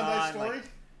going one-night story?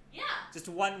 Yeah. Just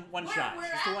one shot. Where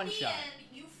just at one the shot. End,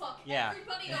 you fuck yeah.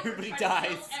 everybody over. Everybody dies.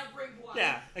 To kill everyone.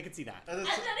 Yeah, I can see that. And then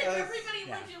if everybody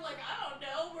lives, you're I don't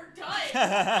know, we're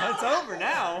dying. It's over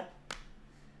now.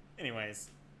 Anyways.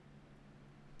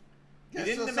 Yeah, you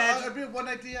didn't so imagine. I'd be a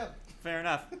one-night DM. Fair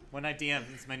enough. One Night DM.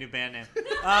 It's my new band name.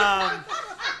 Not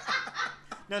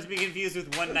to be confused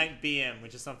with One Night BM,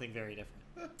 which is something very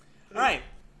different. All right.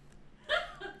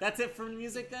 That's it for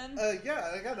music then?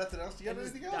 Yeah, I got nothing else. Do you have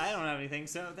anything else? I don't have anything,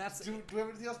 so that's... Do we have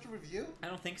anything else to review? I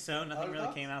don't think so. Nothing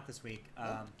really came out this week.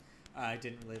 I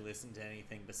didn't really listen to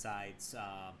anything besides,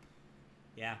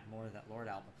 more of that Lorde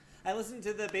album. I listened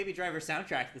to the Baby Driver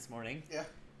soundtrack this morning. Yeah.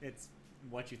 It's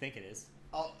what you think it is.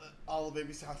 All the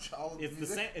baby soundtrack. All the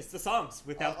music? It's the songs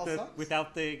without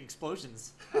the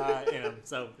explosions in them.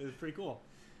 So it was pretty cool.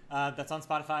 That's on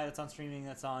Spotify. That's on streaming.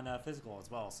 That's on physical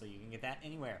as well. So you can get that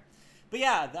anywhere. But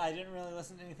yeah, I didn't really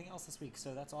listen to anything else this week.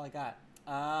 So that's all I got.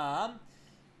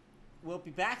 We'll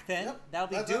be back then. Yep.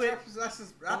 That'll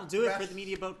do it for the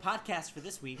Media Boat podcast for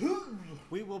this week.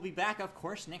 We will be back, of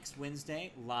course, next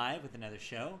Wednesday live with another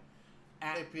show.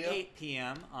 At 8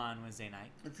 p.m. on Wednesday night.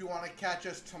 If you want to catch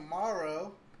us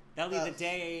tomorrow... That'll be the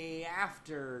day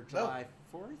after July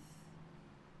 4th?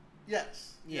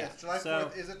 Yes. Yeah. Yes, July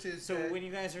 4th is a Tuesday. So when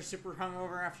you guys are super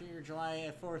hungover after your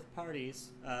July 4th parties,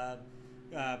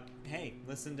 hey,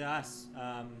 listen to us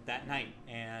that night,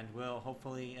 and we'll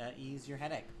hopefully ease your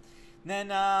headache.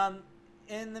 Then,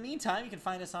 in the meantime, you can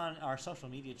find us on our social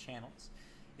media channels.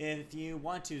 If you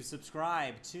want to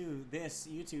subscribe to this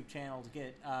YouTube channel to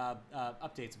get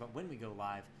updates about when we go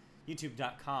live,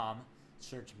 youtube.com,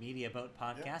 search Media Boat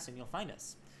Podcast, and you'll find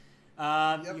us.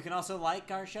 You can also like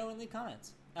our show and leave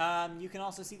comments. You can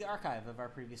also see the archive of our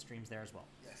previous streams there as well.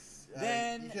 Yes.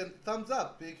 Then you can thumbs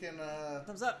up. You can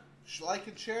thumbs up. Like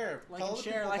and share. Like,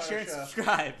 share, and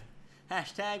subscribe.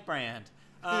 #brand.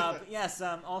 But yes,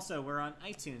 also, we're on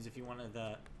iTunes if you wanted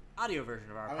the audio version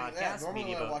of our podcast.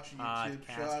 Normally when I watch a YouTube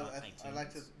show, I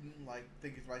like to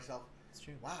think to myself, it's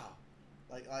true. Wow.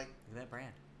 Look at that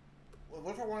brand.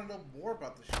 What if I want to know more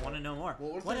about the show? I want to know more.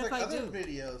 Well, what if I do?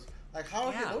 Videos? How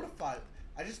do I get notified?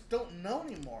 I just don't know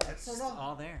anymore. It's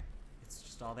all there. It's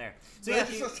just all there. So yeah,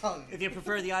 if you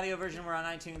prefer the audio version, we're on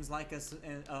iTunes. Like us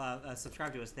and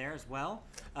subscribe to us there as well.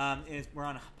 We're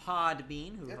on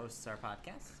Podbean, who hosts our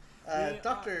podcast.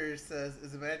 Doctor says,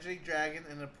 is Imagining Dragon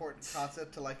an important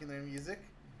concept to liking their music?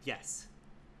 Yes.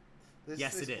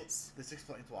 Yes, it is. This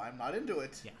explains why I'm not into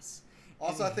it. Yes.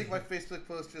 Also, I think my Facebook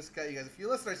post just got you guys a few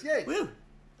listeners. Yay! Woo!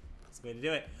 That's the way to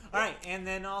do it. All right, and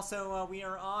then also we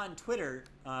are on Twitter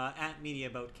at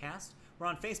MediaBoatCast. We're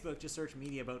on Facebook. Just search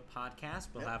Media Boat Podcast.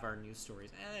 We'll have our news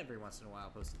stories every once in a while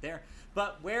posted there.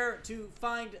 But where to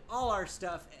find all our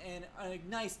stuff in a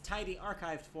nice, tidy,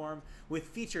 archived form with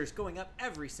features going up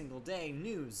every single day,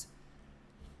 news,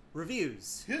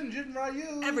 reviews,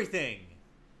 everything.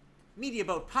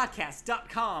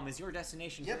 MediaBoatPodcast.com is your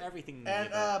destination for everything.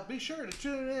 And be sure to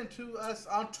tune in to us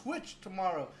on Twitch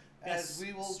tomorrow as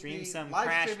we will stream some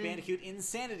Crash Bandicoot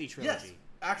Insanity Trilogy. Yes,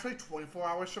 actually 24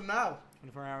 hours from now.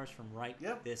 24 hours from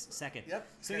this second. Yep.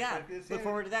 So yeah, look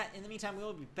forward to that. In the meantime, we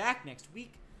will be back next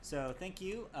week. So thank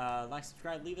you. Like,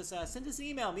 subscribe, leave us, send us an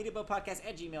email.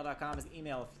 MediaBoatPodcast@gmail.com is the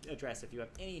email address if you have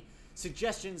any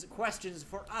suggestions, questions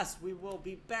for us. We will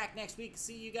be back next week.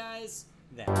 See you guys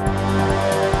then.